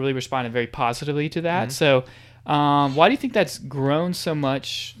lot of people really responded very positively to that. So why do you think that's grown so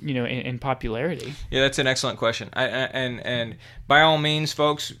much, in popularity? Yeah, that's an excellent question. And by all means,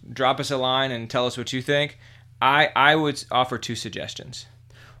 folks, drop us a line and tell us what you think. I would offer 2 suggestions.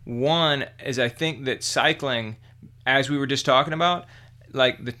 One is, I think that cycling, as we were just talking about,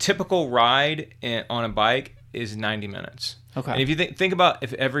 like the typical ride on a bike is 90 minutes. Okay. And if you think about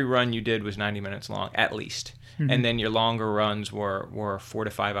if every run you did was 90 minutes long, at least, and then your longer runs were 4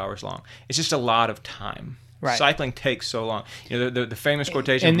 to 5 hours long, it's just a lot of time. Right. Cycling takes so long. The famous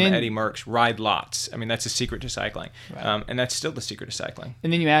quotation from Eddie Merckx, "Ride lots." I mean, that's the secret to cycling. Right. And that's still the secret to cycling.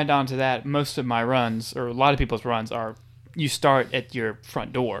 And then you add on to that, most of my runs, or a lot of people's runs, are you start at your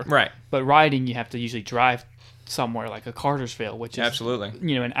front door. Right. But riding, you have to usually drive somewhere like a Cartersville, which is absolutely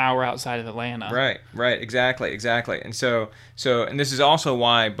an hour outside of Atlanta. Right, exactly. And so and this is also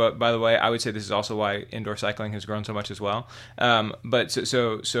why, but by the way, I would say this is also why indoor cycling has grown so much as well. But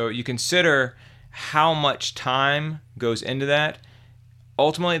so you consider how much time goes into that.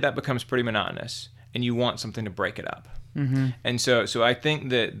 Ultimately, that becomes pretty monotonous, and you want something to break it up. And so I think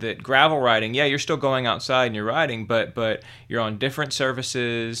that gravel riding, you're still going outside and you're riding, but you're on different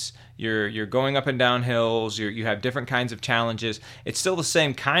surfaces. You're going up and down hills. You have different kinds of challenges. It's still the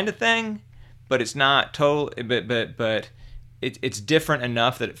same kind of thing, but it's not total. But it's different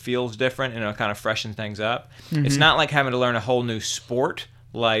enough that it feels different, and it'll kind of freshen things up. It's not like having to learn a whole new sport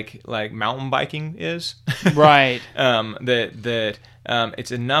like mountain biking is. Right.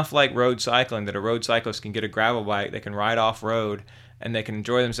 It's enough like road cycling that a road cyclist can get a gravel bike, they can ride off road, and they can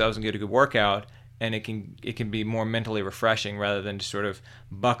enjoy themselves and get a good workout, and it can be more mentally refreshing rather than just sort of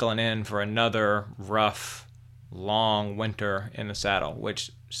buckling in for another rough, long winter in the saddle,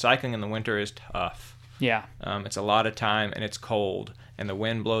 which cycling in the winter is tough. Yeah. It's a lot of time, and it's cold, and the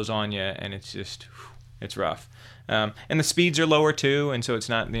wind blows on you, and it's rough. And the speeds are lower too, and so it's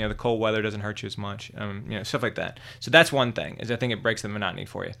not, the cold weather doesn't hurt you as much, stuff like that. So that's one thing, is I think it breaks the monotony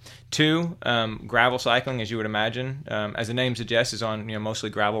for you. 2, gravel cycling, as you would imagine, as the name suggests, is on mostly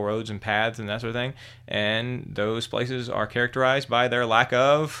gravel roads and paths and that sort of thing, and those places are characterized by their lack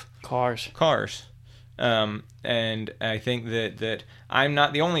of cars. And I think that I'm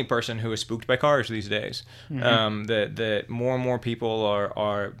not the only person who is spooked by cars these days. That more and more people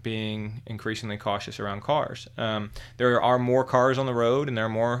are being increasingly cautious around cars. There are more cars on the road, and there are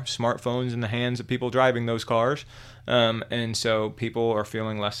more smartphones in the hands of people driving those cars. And so people are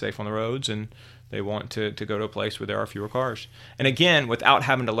feeling less safe on the roads, and they want to go to a place where there are fewer cars. And again, without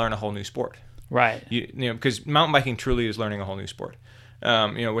having to learn a whole new sport. Right. Because mountain biking truly is learning a whole new sport.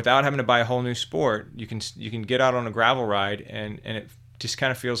 Without having to buy a whole new sport, you can get out on a gravel ride, and it just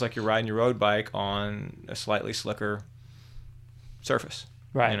kind of feels like you're riding your road bike on a slightly slicker surface.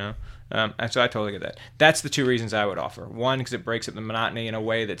 Right. And so I totally get that. That's the 2 reasons I would offer. 1, because it breaks up the monotony in a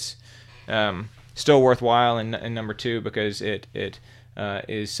way that's still worthwhile, and number 2, because it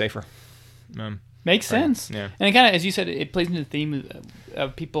is safer. Makes sense. Yeah. And it kind of, as you said, it plays into the theme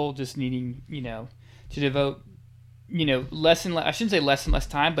of people just needing, to devote, less and less, I shouldn't say less and less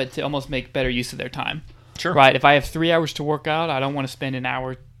time, but to almost make better use of their time. Sure. Right. If I have 3 hours to work out, I don't want to spend an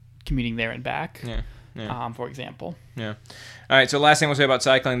hour commuting there and back. Yeah. For example. Yeah. All right. So last thing we'll say about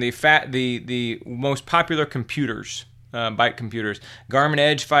cycling, the most popular computers, bike computers. Garmin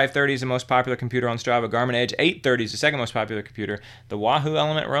Edge 530 is the most popular computer on Strava. Garmin Edge 830 is the second most popular computer. The Wahoo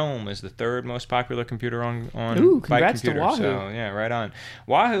Element Roam is the third most popular computer on bike computer. To Wahoo. So yeah, right on.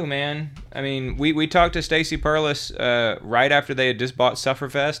 Wahoo, man. I mean, we talked to Stacy Perlis right after they had just bought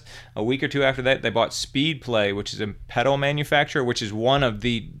Sufferfest. A week or 2 after that, they bought Speedplay, which is a pedal manufacturer, which is one of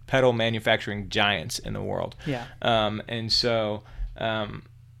the pedal manufacturing giants in the world. Yeah. And so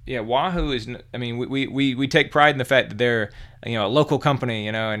Yeah, Wahoo is. I mean, we take pride in the fact that they're a local company,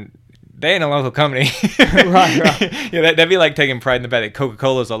 and they ain't a local company. Right. Yeah, that'd be like taking pride in the fact that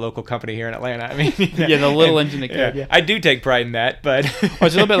Coca-Cola is a local company here in Atlanta. I mean, yeah, the little engine that could. Yeah. I do take pride in that, but well,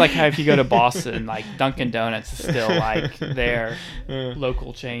 it's a little bit like how if you go to Boston, like Dunkin' Donuts is still like their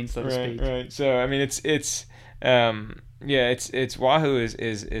local chain, so to speak. Right. So I mean, it's Wahoo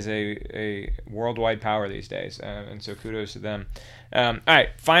is a worldwide power these days, and so kudos to them. All right,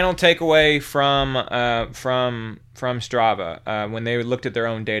 final takeaway from Strava when they looked at their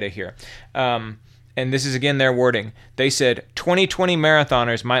own data here, and this is again their wording. They said 2020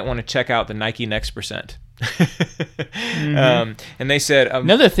 marathoners might want to check out the Nike Next Percent. And they said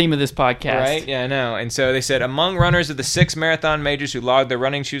another theme of this podcast, right? Yeah, I know. And so they said among runners of the 6 marathon majors who logged their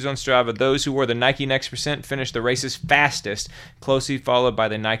running shoes on Strava, those who wore the Nike Next Percent finished the races fastest, closely followed by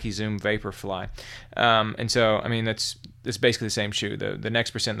the Nike Zoom Vaporfly. And so I mean it's basically the same shoe, the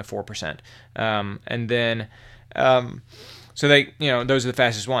Next Percent and the 4%. And then so they those are the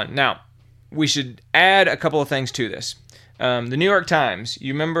fastest one. Now we should add a couple of things to this. The New York Times,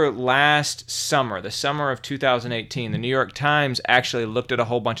 you remember last summer, the summer of 2018, the New York Times actually looked at a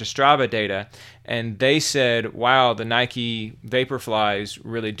whole bunch of Strava data, and they said, wow, the Nike Vaporflies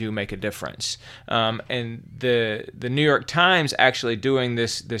really do make a difference. And the New York Times actually doing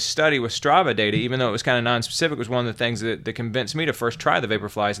this study with Strava data, even though it was kind of non-specific, was one of the things that convinced me to first try the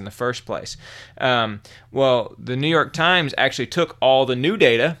Vaporflies in the first place. Well, the New York Times actually took all the new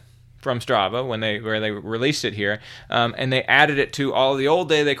data from Strava where they released it here, and they added it to all of the old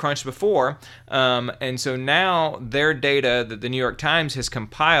data they crunched before, and so now their data that the New York Times has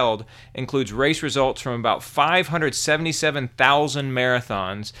compiled includes race results from about 577,000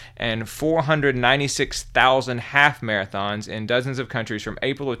 marathons and 496,000 half marathons in dozens of countries from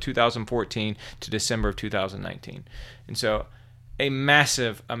April of 2014 to December of 2019, and so a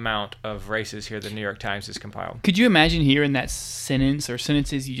massive amount of races here the New York Times has compiled. Could you imagine hearing that sentence or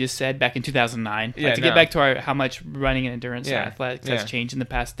sentences you just said back in 2009? Yeah, get back to how much running and endurance and athletics has changed in the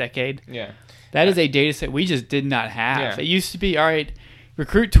past decade? Yeah. That is a data set we just did not have. Yeah. It used to be, all right,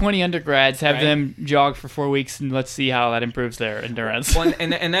 recruit 20 undergrads, have them jog for 4 weeks, and let's see how that improves their endurance. Well,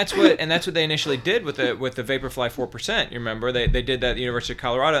 and that's what they initially did with the Vaporfly 4%. You remember they did that at the University of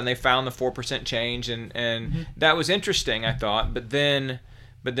Colorado, and they found the 4% change, and that was interesting, I thought. But then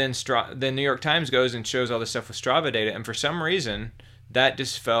the New York Times goes and shows all this stuff with Strava data, and for some reason that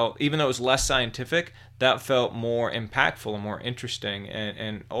just felt, even though it was less scientific, that felt more impactful and more interesting,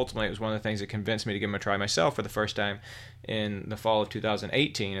 and ultimately it was one of the things that convinced me to give them a try myself for the first time in the fall of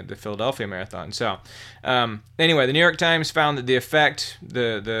 2018 at the Philadelphia Marathon. So anyway, the New York Times found that the effect,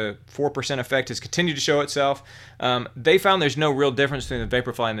 the 4% effect, has continued to show itself. They found there's no real difference between the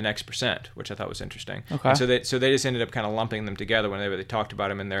Vaporfly and the Next Percent, which I thought was interesting. Okay. And so they just ended up kind of lumping them together whenever they talked about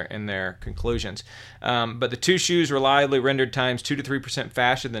them in their conclusions. But the two shoes reliably rendered times 2 to 3%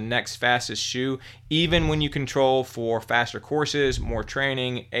 faster than the next fastest shoe, even when you control for faster courses, more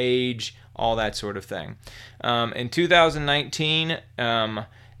training, age, all that sort of thing. In 2019,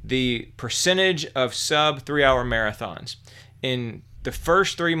 the percentage of sub 3-hour marathons in the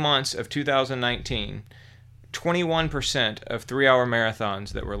first 3 months of 2019, 21% of 3-hour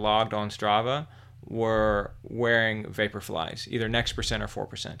marathons that were logged on Strava were wearing Vaporflies, either Next Percent or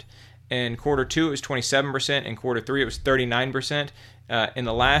 4%. In quarter 2, it was 27%. In quarter 3, it was 39%. In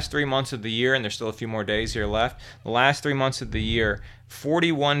the last 3 months of the year, and there's still a few more days here left, the last 3 months of the year,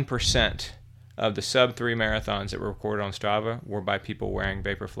 41% of the sub 3 marathons that were recorded on Strava were by people wearing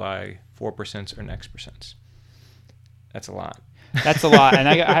Vaporfly 4% or Next Percents. That's a lot. That's a lot, and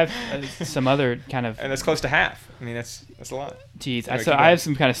I have some other kind of... And that's close to half. I mean, that's a lot. Geez, so I have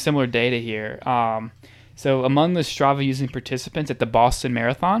some kind of similar data here. So among the Strava using participants at the Boston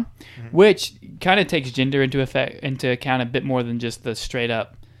Marathon, which kind of takes gender into account a bit more than just the straight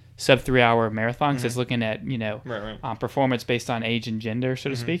up sub 3-hour marathon, because it's looking at performance based on age and gender, so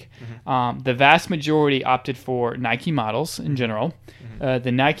to speak. The vast majority opted for Nike models in general.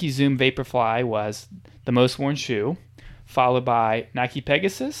 The Nike Zoom Vaporfly was the most worn shoe, followed by Nike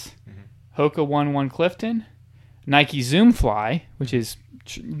Pegasus, Hoka One One Clifton, Nike Zoom Fly, which is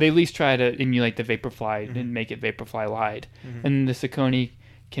they at least try to emulate the Vaporfly and make it Vaporfly Lite, and the Saucony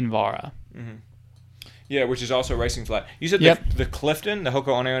Kinvara. Yeah, which is also racing flat. You said the Clifton, the Hoka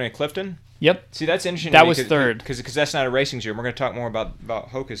One One Clifton? Yep. See, that's interesting. That was third. Because that's not a racing shoe. We're going to talk more about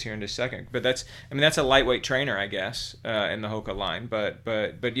Hokas here in just a second. But that's a lightweight trainer, I guess, in the Hoka line.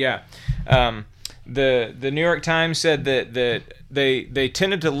 But yeah. The New York Times said that they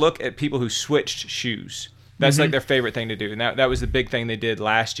tended to look at people who switched shoes. That's like their favorite thing to do. And that was the big thing they did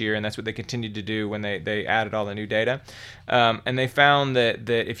last year, and that's what they continued to do when they added all the new data. And they found that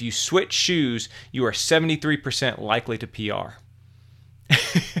if you switch shoes, you are 73% likely to PR.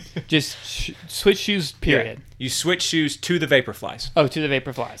 Just switch shoes, period. Yeah. You switch shoes to the Vaporflies. Oh, to the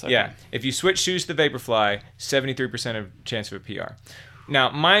Vaporflies. Okay. Yeah. If you switch shoes to the Vaporfly, 73% of chance of a PR. Now,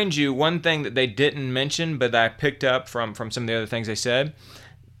 mind you, one thing that they didn't mention, but that I picked up from some of the other things they said,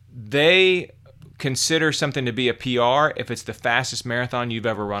 they consider something to be a PR if it's the fastest marathon you've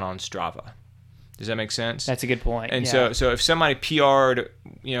ever run on Strava. Does that make sense? That's a good point. And so if somebody PR'd,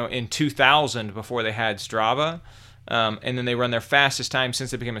 in 2000 before they had Strava, and then they run their fastest time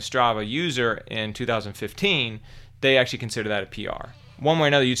since they became a Strava user in 2015, they actually consider that a PR. One way or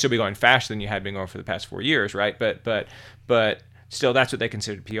another, you'd still be going faster than you had been going for the past 4 years, right? But still, that's what they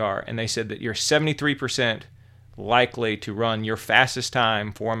considered PR. And they said that you're 73% likely to run your fastest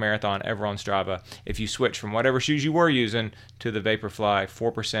time for a marathon ever on Strava if you switch from whatever shoes you were using to the Vaporfly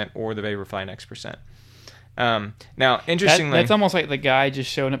 4% or the Vaporfly Next percent. Now, interestingly, that's almost like the guy just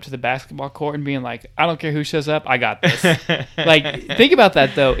showing up to the basketball court and being like, "I don't care who shows up, I got this." Like, think about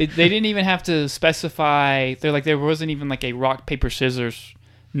that though. They didn't even have to specify. They're like, there wasn't even like a rock paper scissors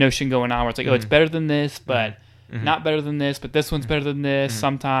notion going on where it's like, oh, it's better than this, but not better than this, but this one's better than this.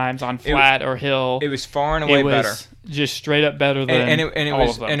 Sometimes on flat or hill, it was far and away better. Just straight up better than all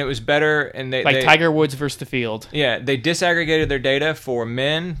of them. And it was better. And they Tiger Woods versus the field. Yeah, they disaggregated their data for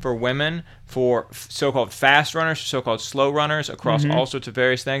men, for women, for so-called fast runners, so-called slow runners across all sorts of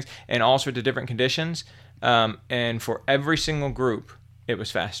various things and all sorts of different conditions. And for every single group, it was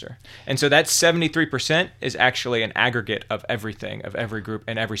faster. And so that 73% is actually an aggregate of everything, of every group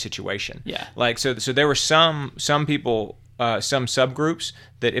and every situation. Yeah. Like so there were some people, some subgroups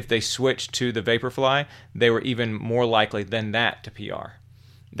that if they switched to the Vaporfly, they were even more likely than that to PR.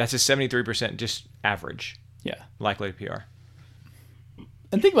 That's a 73% just average. Yeah. Likely to PR.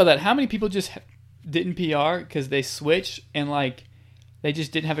 And think about that. How many people just didn't PR because they switched and they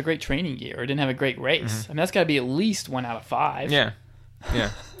just didn't have a great training gear or didn't have a great race? I mean, that's got to be at least 1 out of 5. Yeah.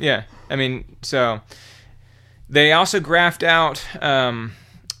 Yeah. I mean, so they also graphed out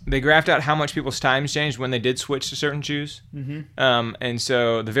how much people's times changed when they did switch to certain shoes. And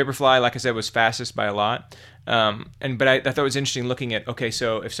so the Vaporfly, like I said, was fastest by a lot. But I thought it was interesting looking at, okay,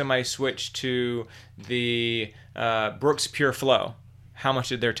 so if somebody switched to the Brooks Pure Flow, how much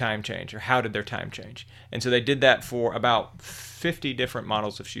did their time change, or how did their time change? And so they did that for about 50 different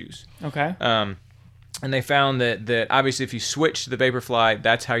models of shoes. Okay. And they found that obviously if you switch to the Vaporfly,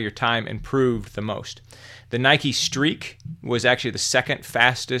 that's how your time improved the most. The Nike Streak was actually the second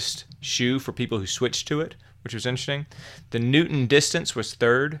fastest shoe for people who switched to it, which was interesting. The Newton Distance was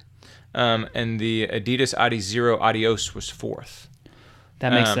third, and the Adidas Adizero Adios was fourth.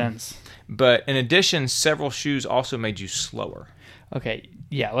 That makes sense. But in addition, several shoes also made you slower. Okay,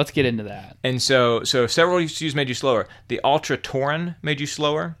 yeah, let's get into that. And so several shoes made you slower. The Ultra Torin made you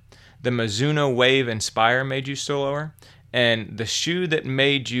slower. The Mizuno Wave Inspire made you slower. And the shoe that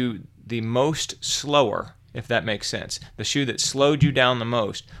made you the most slower, if that makes sense, the shoe that slowed you down the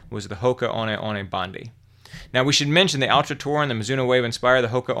most was the Hoka One Bondi. Now, we should mention the Ultra Torin, the Mizuno Wave Inspire, the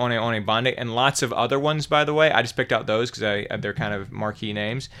Hoka One Bondi, and lots of other ones, by the way. I just picked out those because they're kind of marquee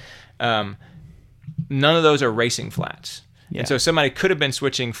names. None of those are racing flats. Yeah. And so somebody could have been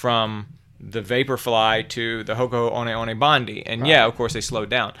switching from the Vaporfly to the Hoka One Bondi, and yeah, of course they slowed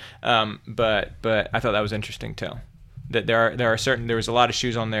down. But I thought that was interesting too. That there was a lot of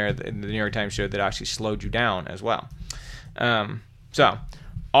shoes on there that the New York Times showed that actually slowed you down as well. So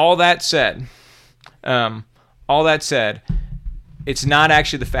all that said, it's not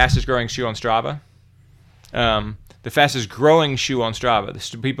actually the fastest growing shoe on Strava. The fastest growing shoe on Strava,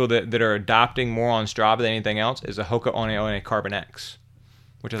 the people that are adopting more on Strava than anything else, is the Hoka One Carbon X,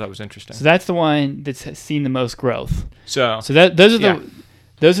 which I thought was interesting. So that's the one that's seen the most growth. So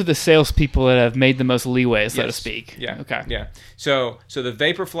those are the salespeople that have made the most leeway, so to speak. Yeah. Okay. Yeah. So the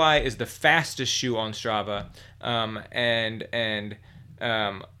Vaporfly is the fastest shoe on Strava,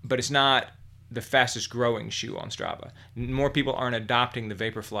 but it's not the fastest growing shoe on Strava. More people aren't adopting the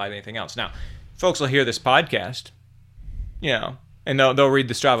Vaporfly than anything else. Now, folks will hear this podcast, and they'll read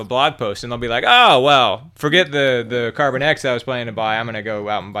the Strava blog post, and they'll be like, oh, well, forget the Carbon X I was planning to buy. I'm going to go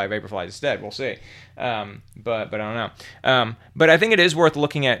out and buy Vaporflies instead. We'll see. But I don't know. But I think it is worth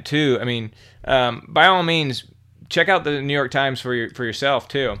looking at, too. I mean, by all means, check out the New York Times for yourself,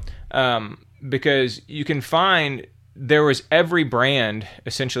 too, because you can find there was every brand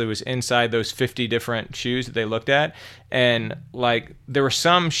essentially was inside those 50 different shoes that they looked at. And like there were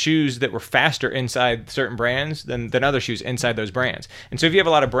some shoes that were faster inside certain brands than other shoes inside those brands. And so if you have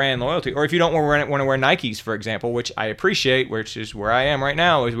a lot of brand loyalty, or if you don't want to wear Nikes, for example, which I appreciate, which is where I am right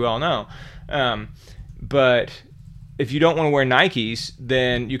now, as we all know. But if you don't want to wear Nikes,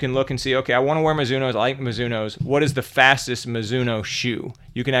 then you can look and see, okay, I want to wear Mizunos. I like Mizunos. What is the fastest Mizuno shoe?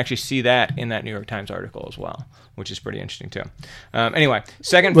 You can actually see that in that New York Times article as well, which is pretty interesting too. Anyway,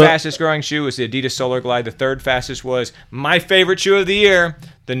 second fastest growing shoe was the Adidas Solar Glide. The third fastest was my favorite shoe of the year,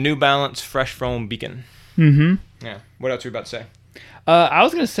 the New Balance Fresh Foam Beacon. Mm-hmm. Yeah. What else were you about to say? I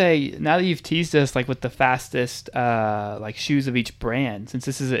was gonna say, now that you've teased us like with the fastest like shoes of each brand, since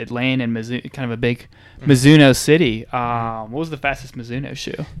this is Atlanta and Mizuno, kind of a big Mizuno city, what was the fastest Mizuno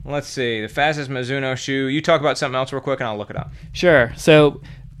shoe? Let's see, the fastest Mizuno shoe. You talk about something else real quick, and I'll look it up. Sure. So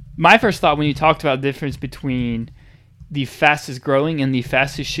my first thought when you talked about the difference between the fastest growing and the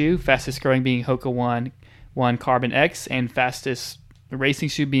fastest shoe, fastest growing being Hoka One Carbon X, and fastest racing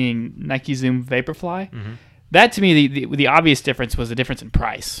shoe being Nike Zoom Vaporfly. Mm-hmm. That to me, the obvious difference was the difference in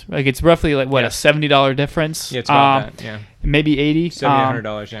price. Like it's roughly like what, a $70 difference? Yeah, it's about that. Yeah, maybe $80.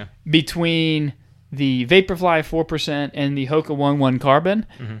 $100. Yeah, between the Vaporfly 4% and the Hoka One Carbon.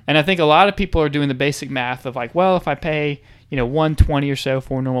 Mm-hmm. And I think a lot of people are doing the basic math of like, well, if I pay $120 or so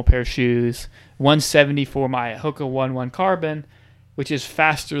for a normal pair of shoes, $170 for my Hoka One Carbon, which is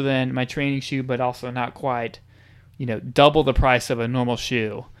faster than my training shoe, but also not quite, double the price of a normal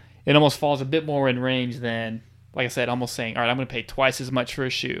shoe. It almost falls a bit more in range than, like I said, almost saying, all right, I'm going to pay twice as much for a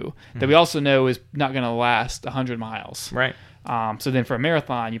shoe that we also know is not going to last 100 miles. Right. So then for a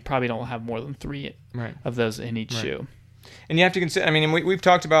marathon, you probably don't have more than 3 of those in each shoe. And you have to consider, we've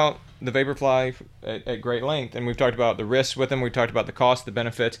talked about the Vaporfly at great length, and we've talked about the risks with them. We've talked about the costs, the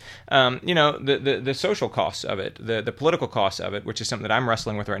benefits, the social costs of it, the political costs of it, which is something that I'm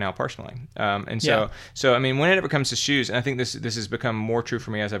wrestling with right now personally. So whenever it comes to shoes, and I think this has become more true for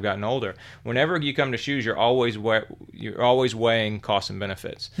me as I've gotten older, whenever you come to shoes, you're always weighing costs and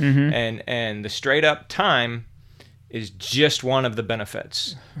benefits. Mm-hmm. And the straight up time is just one of the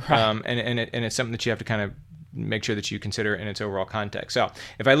benefits. Right. And it's something that you have to kind of make sure that you consider in its overall context. So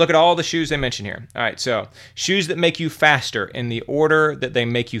if I look at all the shoes they mention here, all right, so shoes that make you faster in the order that they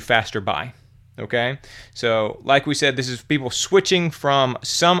make you faster by. Okay, so like we said, this is people switching from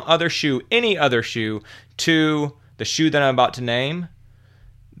some other shoe, any other shoe, to the shoe that I'm about to name.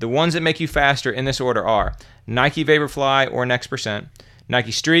 The ones that make you faster in this order are Nike Vaporfly or Next Percent,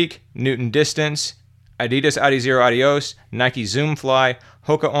 Nike Streak, Newton Distance, Adidas Adizero Adios, Nike Zoom Fly,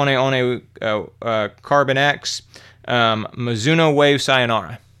 Hoka One Carbon X, Mizuno Wave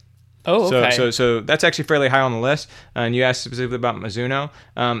Sayonara. Oh, okay. So that's actually fairly high on the list. And you asked specifically about Mizuno.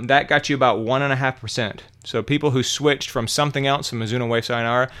 That got you about 1.5%. So people who switched from something else, from Mizuno Wave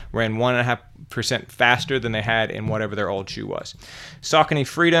Sayonara, ran 1.5% faster than they had in whatever their old shoe was. Saucony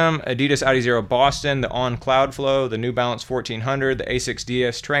Freedom, Adidas Adizero Boston, the On Cloudflow, the New Balance 1400, the Asics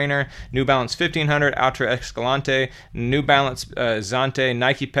DS Trainer, New Balance 1500, Ultra Escalante, New Balance Zante,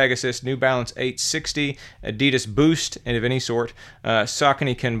 Nike Pegasus, New Balance 860, Adidas Boost, and of any sort,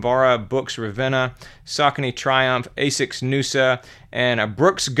 Saucony Kinvara, Brooks Ravenna, Saucony Triumph, Asics Noosa, and a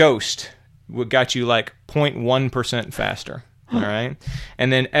Brooks Ghost. What got you like 0.1% faster. All right.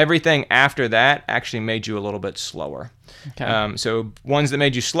 And then everything after that actually made you a little bit slower. Okay. So ones that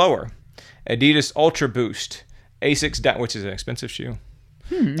made you slower: Adidas Ultra Boost, Asics, which is an expensive shoe.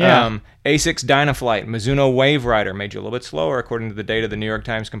 Asics Dynaflight, Mizuno Wave Rider made you a little bit slower, according to the data the New York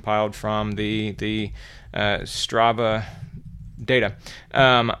Times compiled from the Strava data.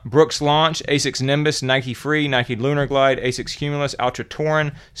 Brooks Launch, Asics Nimbus, Nike Free, Nike Lunar Glide, Asics Cumulus, Ultra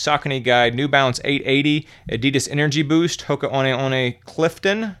Torin, Saucony Guide, New Balance 880, Adidas Energy Boost, Hoka One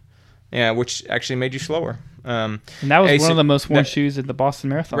Clifton, which actually made you slower. And that was one of the most worn shoes at the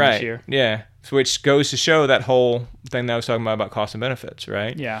Boston Marathon this year. Yeah, which goes to show that whole thing that I was talking about cost and benefits,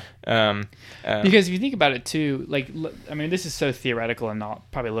 right? Yeah. Because if you think about it too, this is so theoretical and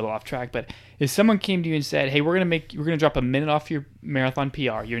not probably a little off track, but if someone came to you and said, "Hey, we're gonna drop a minute off your marathon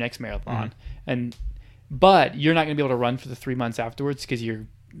PR, your next marathon, but you're not gonna be able to run for the 3 months afterwards because your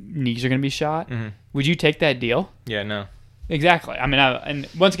knees are gonna be shot," would you take that deal? Yeah, no. Exactly. And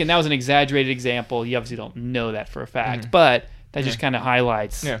once again, that was an exaggerated example. You obviously don't know that for a fact, but that just kind of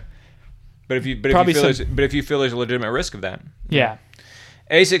highlights. Yeah. But if you feel there's a legitimate risk of that. Yeah.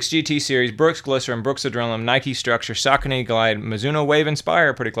 ASICS GT Series, Brooks Glycerin, Brooks Adrenaline, Nike Structure, Saucony Glide, Mizuno Wave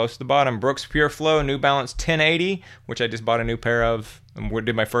Inspire, pretty close to the bottom, Brooks Pure Flow, New Balance 1080, which I just bought a new pair of, and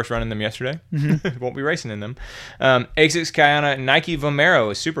did my first run in them yesterday. Won't be racing in them. ASICS Kayana, Nike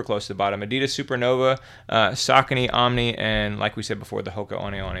Vomero is super close to the bottom, Adidas Supernova, Saucony Omni, and like we said before, the Hoka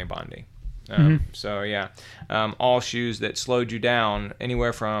One One Bondi. So yeah, all shoes that slowed you down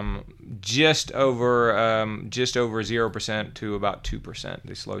anywhere from just over 0% to about 2%.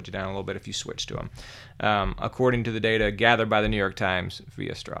 They slowed you down a little bit if you switched to them, according to the data gathered by the New York Times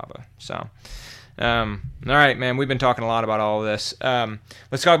via Strava. So. All right, man, we've been talking a lot about all of this.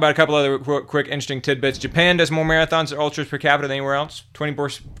 Let's talk about a couple other quick interesting tidbits. Japan does more marathons or ultras per capita than anywhere else.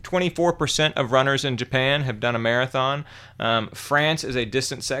 24% of runners in Japan have done a marathon. France is a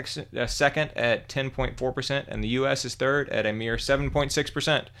distant second at 10.4%, and the U.S. is third at a mere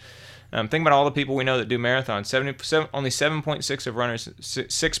 7.6%. Think about all the people we know that do marathons. Only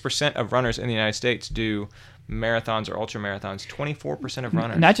 6% of runners in the United States do marathons or ultra marathons. 24% of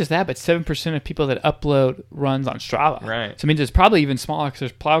runners. Not just that, but 7% of people that upload runs on Strava. Right. So I mean, there's probably even smaller because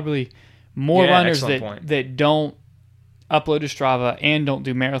there's probably more runners that don't upload to Strava and don't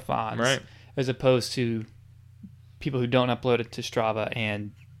do marathons, right, as opposed to people who don't upload it to Strava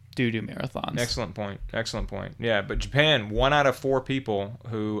and do marathons. Excellent point. Yeah, but Japan, 1 out of 4 people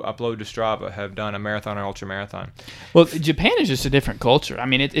who upload to Strava have done a marathon or ultra marathon. Well, Japan is just a different culture. I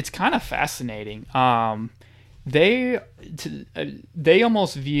mean, it's kind of fascinating. They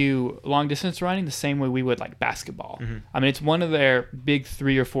almost view long distance running the same way we would like basketball. Mm-hmm. I mean, it's one of their big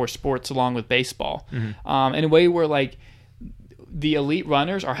 3 or 4 sports along with baseball. Mm-hmm. In a way where like the elite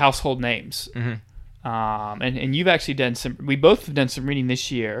runners are household names. Mm-hmm. And you've actually we both have done some reading this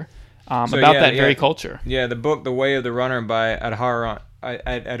year about that very culture. Yeah, the book The Way of the Runner by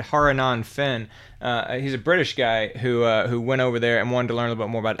Adharanan Fenn. He's a British guy who went over there and wanted to learn a little bit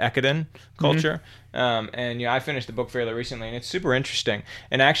more about Ekiden culture. And I finished the book fairly recently, and it's super interesting.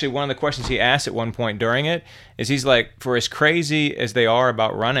 And actually, one of the questions he asked at one point during it is, he's like, for as crazy as they are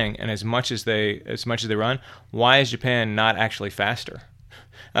about running, and as much as they run, why is Japan not actually faster?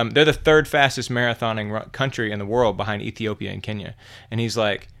 They're the 3rd fastest marathoning country in the world behind Ethiopia and Kenya. And he's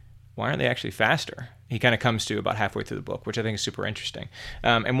like, why aren't they actually faster? He kind of comes to about halfway through the book, which I think is super interesting.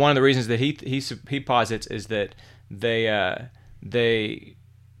 And one of the reasons that he posits is that they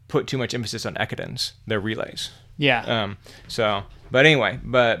put too much emphasis on Ekidens, their relays. Yeah. But anyway,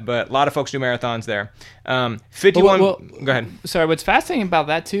 but a lot of folks do marathons there. 51. Go ahead. Sorry. What's fascinating about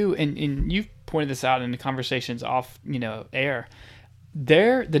that too, and you've pointed this out in the conversations off, air.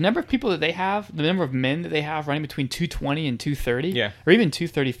 The number of people that they have, the number of men that they have running between 220 and 230, or even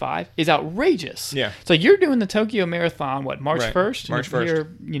 235, is outrageous. Yeah. So you're doing the Tokyo Marathon, March 1st? March 1st.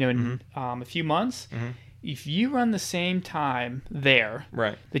 Here, in a few months. Mm-hmm. If you run the same time there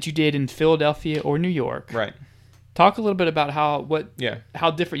that you did in Philadelphia or New York, talk a little bit about how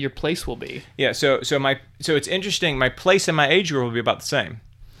different your place will be. Yeah. So it's interesting. My place and my age group will be about the same.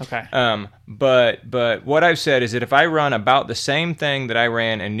 Okay. But what I've said is that if I run about the same thing that I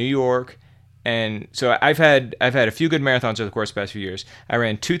ran in New York, and so I've had a few good marathons over the course of the past few years. I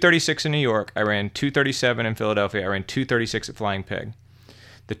ran 2:36 in New York. I ran 2:37 in Philadelphia. I ran 2:36 at Flying Pig.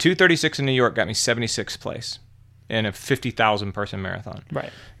 The 2:36 in New York got me 76th place in a 50,000 person marathon. Right.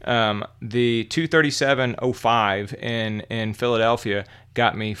 The 2:37.05 in Philadelphia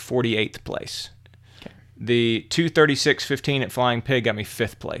got me 48th place. The 2:36.15 at Flying Pig got me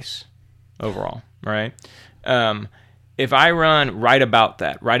 5th place overall, right? If I run right about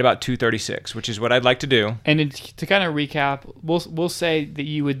 2:36, which is what I'd like to do. And to kind of recap, we'll say that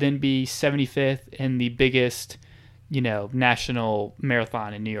you would then be 75th in the biggest, national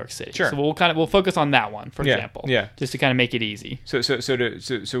marathon in New York City. Sure. So we'll focus on that one, for example. Yeah. Just to kind of make it easy. So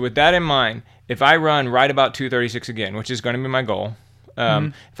with that in mind, if I run right about 2:36 again, which is going to be my goal,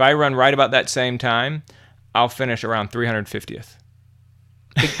 if I run right about that same time, I'll finish around 350th.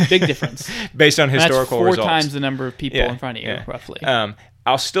 Big difference. Based on historical results. That's 4 times the number of people in front of you, roughly.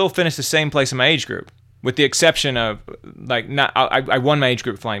 I'll still finish the same place in my age group, with the exception of I won my age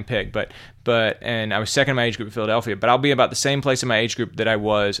group Flying Pig, and I was second in my age group in Philadelphia, but I'll be about the same place in my age group that I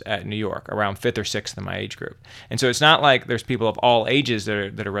was at New York, around 5th or 6th in my age group. And so it's not like there's people of all ages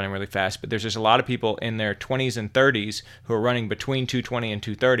that are running really fast, but there's just a lot of people in their 20s and 30s who are running between 220 and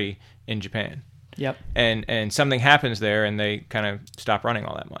 230 in Japan. Yep. And something happens there, and they kind of stop running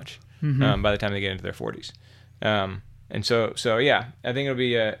all that much by the time they get into their 40s. And so yeah, I think it'll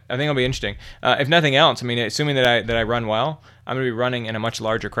be interesting. If nothing else, I mean, assuming that I run well, I'm going to be running in a much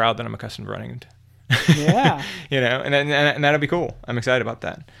larger crowd than I'm accustomed to running. Yeah. And that'll be cool. I'm excited about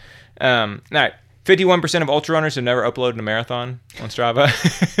that. All right. 51% of ultra runners have never uploaded a marathon on Strava,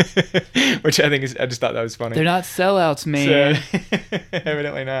 which I just thought that was funny. They're not sellouts, man. So,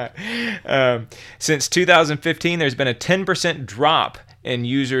 evidently not. Since 2015, there's been a 10% drop in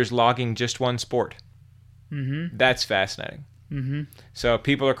users logging just one sport. Mm-hmm. That's fascinating. Mm-hmm. So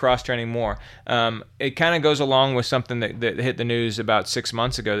people are cross-training more. It kind of goes along with something that hit the news about 6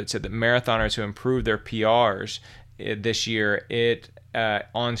 months ago that said that marathoners who improved their PRs this year,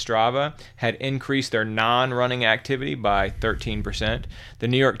 on Strava, had increased their non-running activity by 13%. The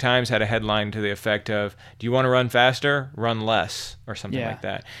New York Times had a headline to the effect of, do you want to run faster? Run less, or something like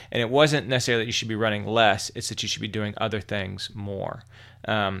that. And it wasn't necessarily that you should be running less, it's that you should be doing other things more.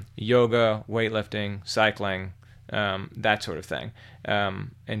 Yoga, weightlifting, cycling, that sort of thing.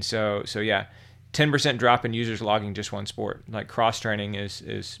 And so yeah, 10% drop in users logging just one sport. Like cross-training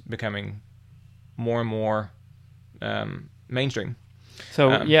is becoming more and more mainstream. So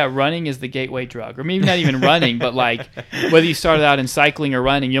running is the gateway drug, or maybe not even running, but like whether you started out in cycling or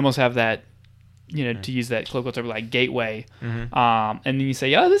running, you almost have that, to use that colloquial term, like gateway. Mm-hmm. And then you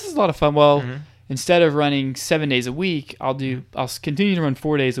say, oh, this is a lot of fun. Well, instead of running 7 days a week, I'll continue to run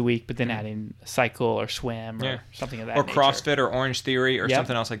 4 days a week, but then add in cycle or swim or something of that nature. Or CrossFit or Orange Theory or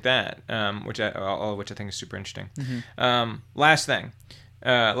something else like that, which I think is super interesting. Mm-hmm. Last thing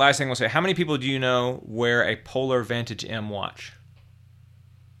we'll say, how many people do you know wear a Polar Vantage M watch?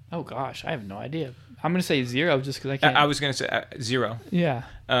 Oh, gosh, I have no idea. I'm going to say 0 just because I can't. I was going to say 0. Yeah.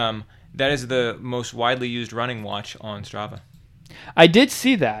 That is the most widely used running watch on Strava. I did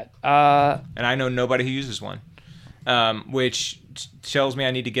see that. And I know nobody who uses one, which tells me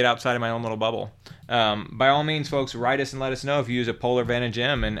I need to get outside of my own little bubble. By all means, folks, write us and let us know if you use a Polar Vantage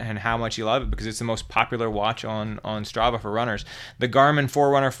M and how much you love it, because it's the most popular watch on Strava for runners. The Garmin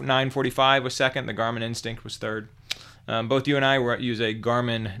Forerunner 945 was second. The Garmin Instinct was third. Both you and I use a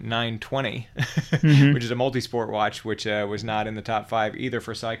Garmin 920, which is a multi-sport watch, which was not in the top 5 either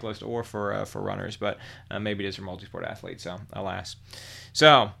for cyclists or for runners, but maybe it is for multi-sport athletes, so alas.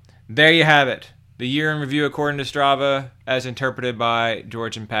 So there you have it. The year in review according to Strava as interpreted by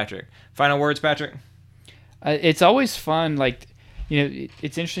George and Patrick. Final words, Patrick? It's always fun.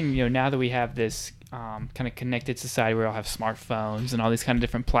 It's interesting, now that we have this kind of connected society where we all have smartphones and all these kind of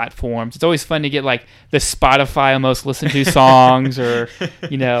different platforms. It's always fun to get like the Spotify most listened to songs or,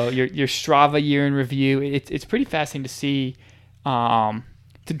 your Strava year in review. It's pretty fascinating to see,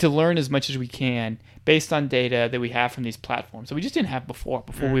 to learn as much as we can based on data that we have from these platforms that we just didn't have before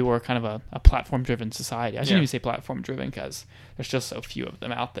we were kind of a platform-driven society. I shouldn't even say platform-driven because there's just so few of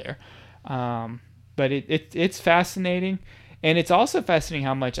them out there. But it's fascinating. And it's also fascinating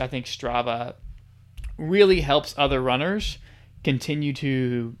how much I think Strava really helps other runners continue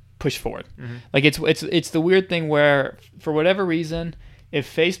to push forward. Mm-hmm. Like it's the weird thing where, for whatever reason,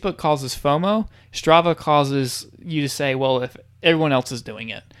 if Facebook causes FOMO, Strava causes you to say, well, if everyone else is doing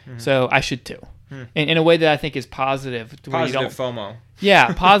it, so I should too. In a way that I think is positive. Positive FOMO.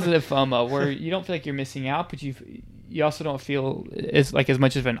 Yeah, positive FOMO, where you don't feel like you're missing out, but you also don't feel as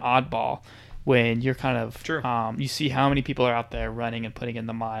much of an oddball when you're kind of you see how many people are out there running and putting in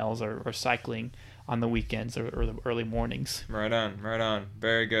the miles or cycling on the weekends or the early mornings. Right on.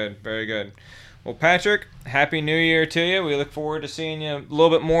 Very good. Well, Patrick, Happy New Year to you. We look forward to seeing you, a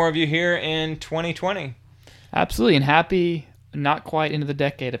little bit more of you here in 2020. Absolutely, and happy not quite into the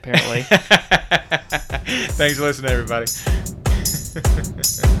decade, apparently. Thanks for listening, everybody.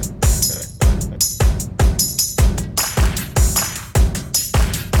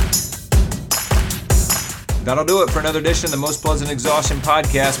 That'll do it for another edition of the Most Pleasant Exhaustion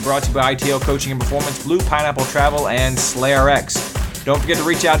podcast, brought to you by ITL Coaching and Performance, Blue Pineapple Travel, and SlayRX. Don't forget to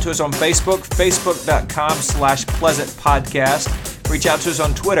reach out to us on Facebook, facebook.com/pleasantpodcast. Reach out to us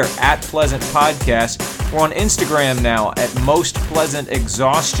on Twitter @pleasantpodcast. We're on Instagram now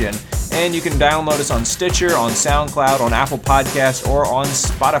 @mostpleasantexhaustion. And you can download us on Stitcher, on SoundCloud, on Apple Podcasts, or on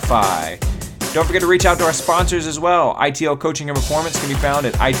Spotify. Don't forget to reach out to our sponsors as well. ITL Coaching and Performance can be found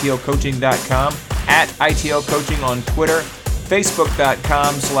at itlcoaching.com, @ITL Coaching on Twitter,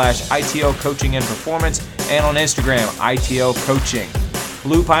 facebook.com/ITL Coaching and Performance, and on Instagram, ITL Coaching.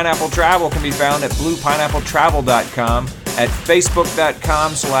 Blue Pineapple Travel can be found at bluepineappletravel.com, at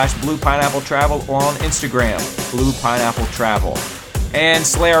facebook.com/bluepineappletravel, or on Instagram, Blue Pineapple Travel. And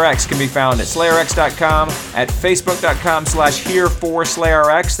SlayRX can be found at slayrx.com, at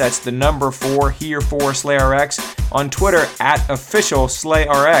facebook.com/here4slayRX, that's the number 4, here4slayRX, on Twitter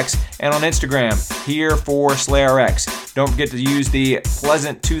 @officialslayRX, and on Instagram, here4slayRX. Don't forget to use the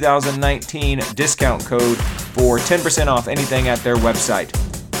Pleasant 2019 discount code for 10% off anything at their website.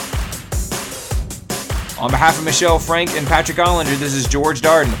 On behalf of Michelle Frank and Patrick Ollinger, this is George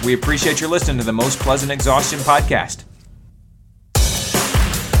Darden. We appreciate your listening to the Most Pleasant Exhaustion podcast.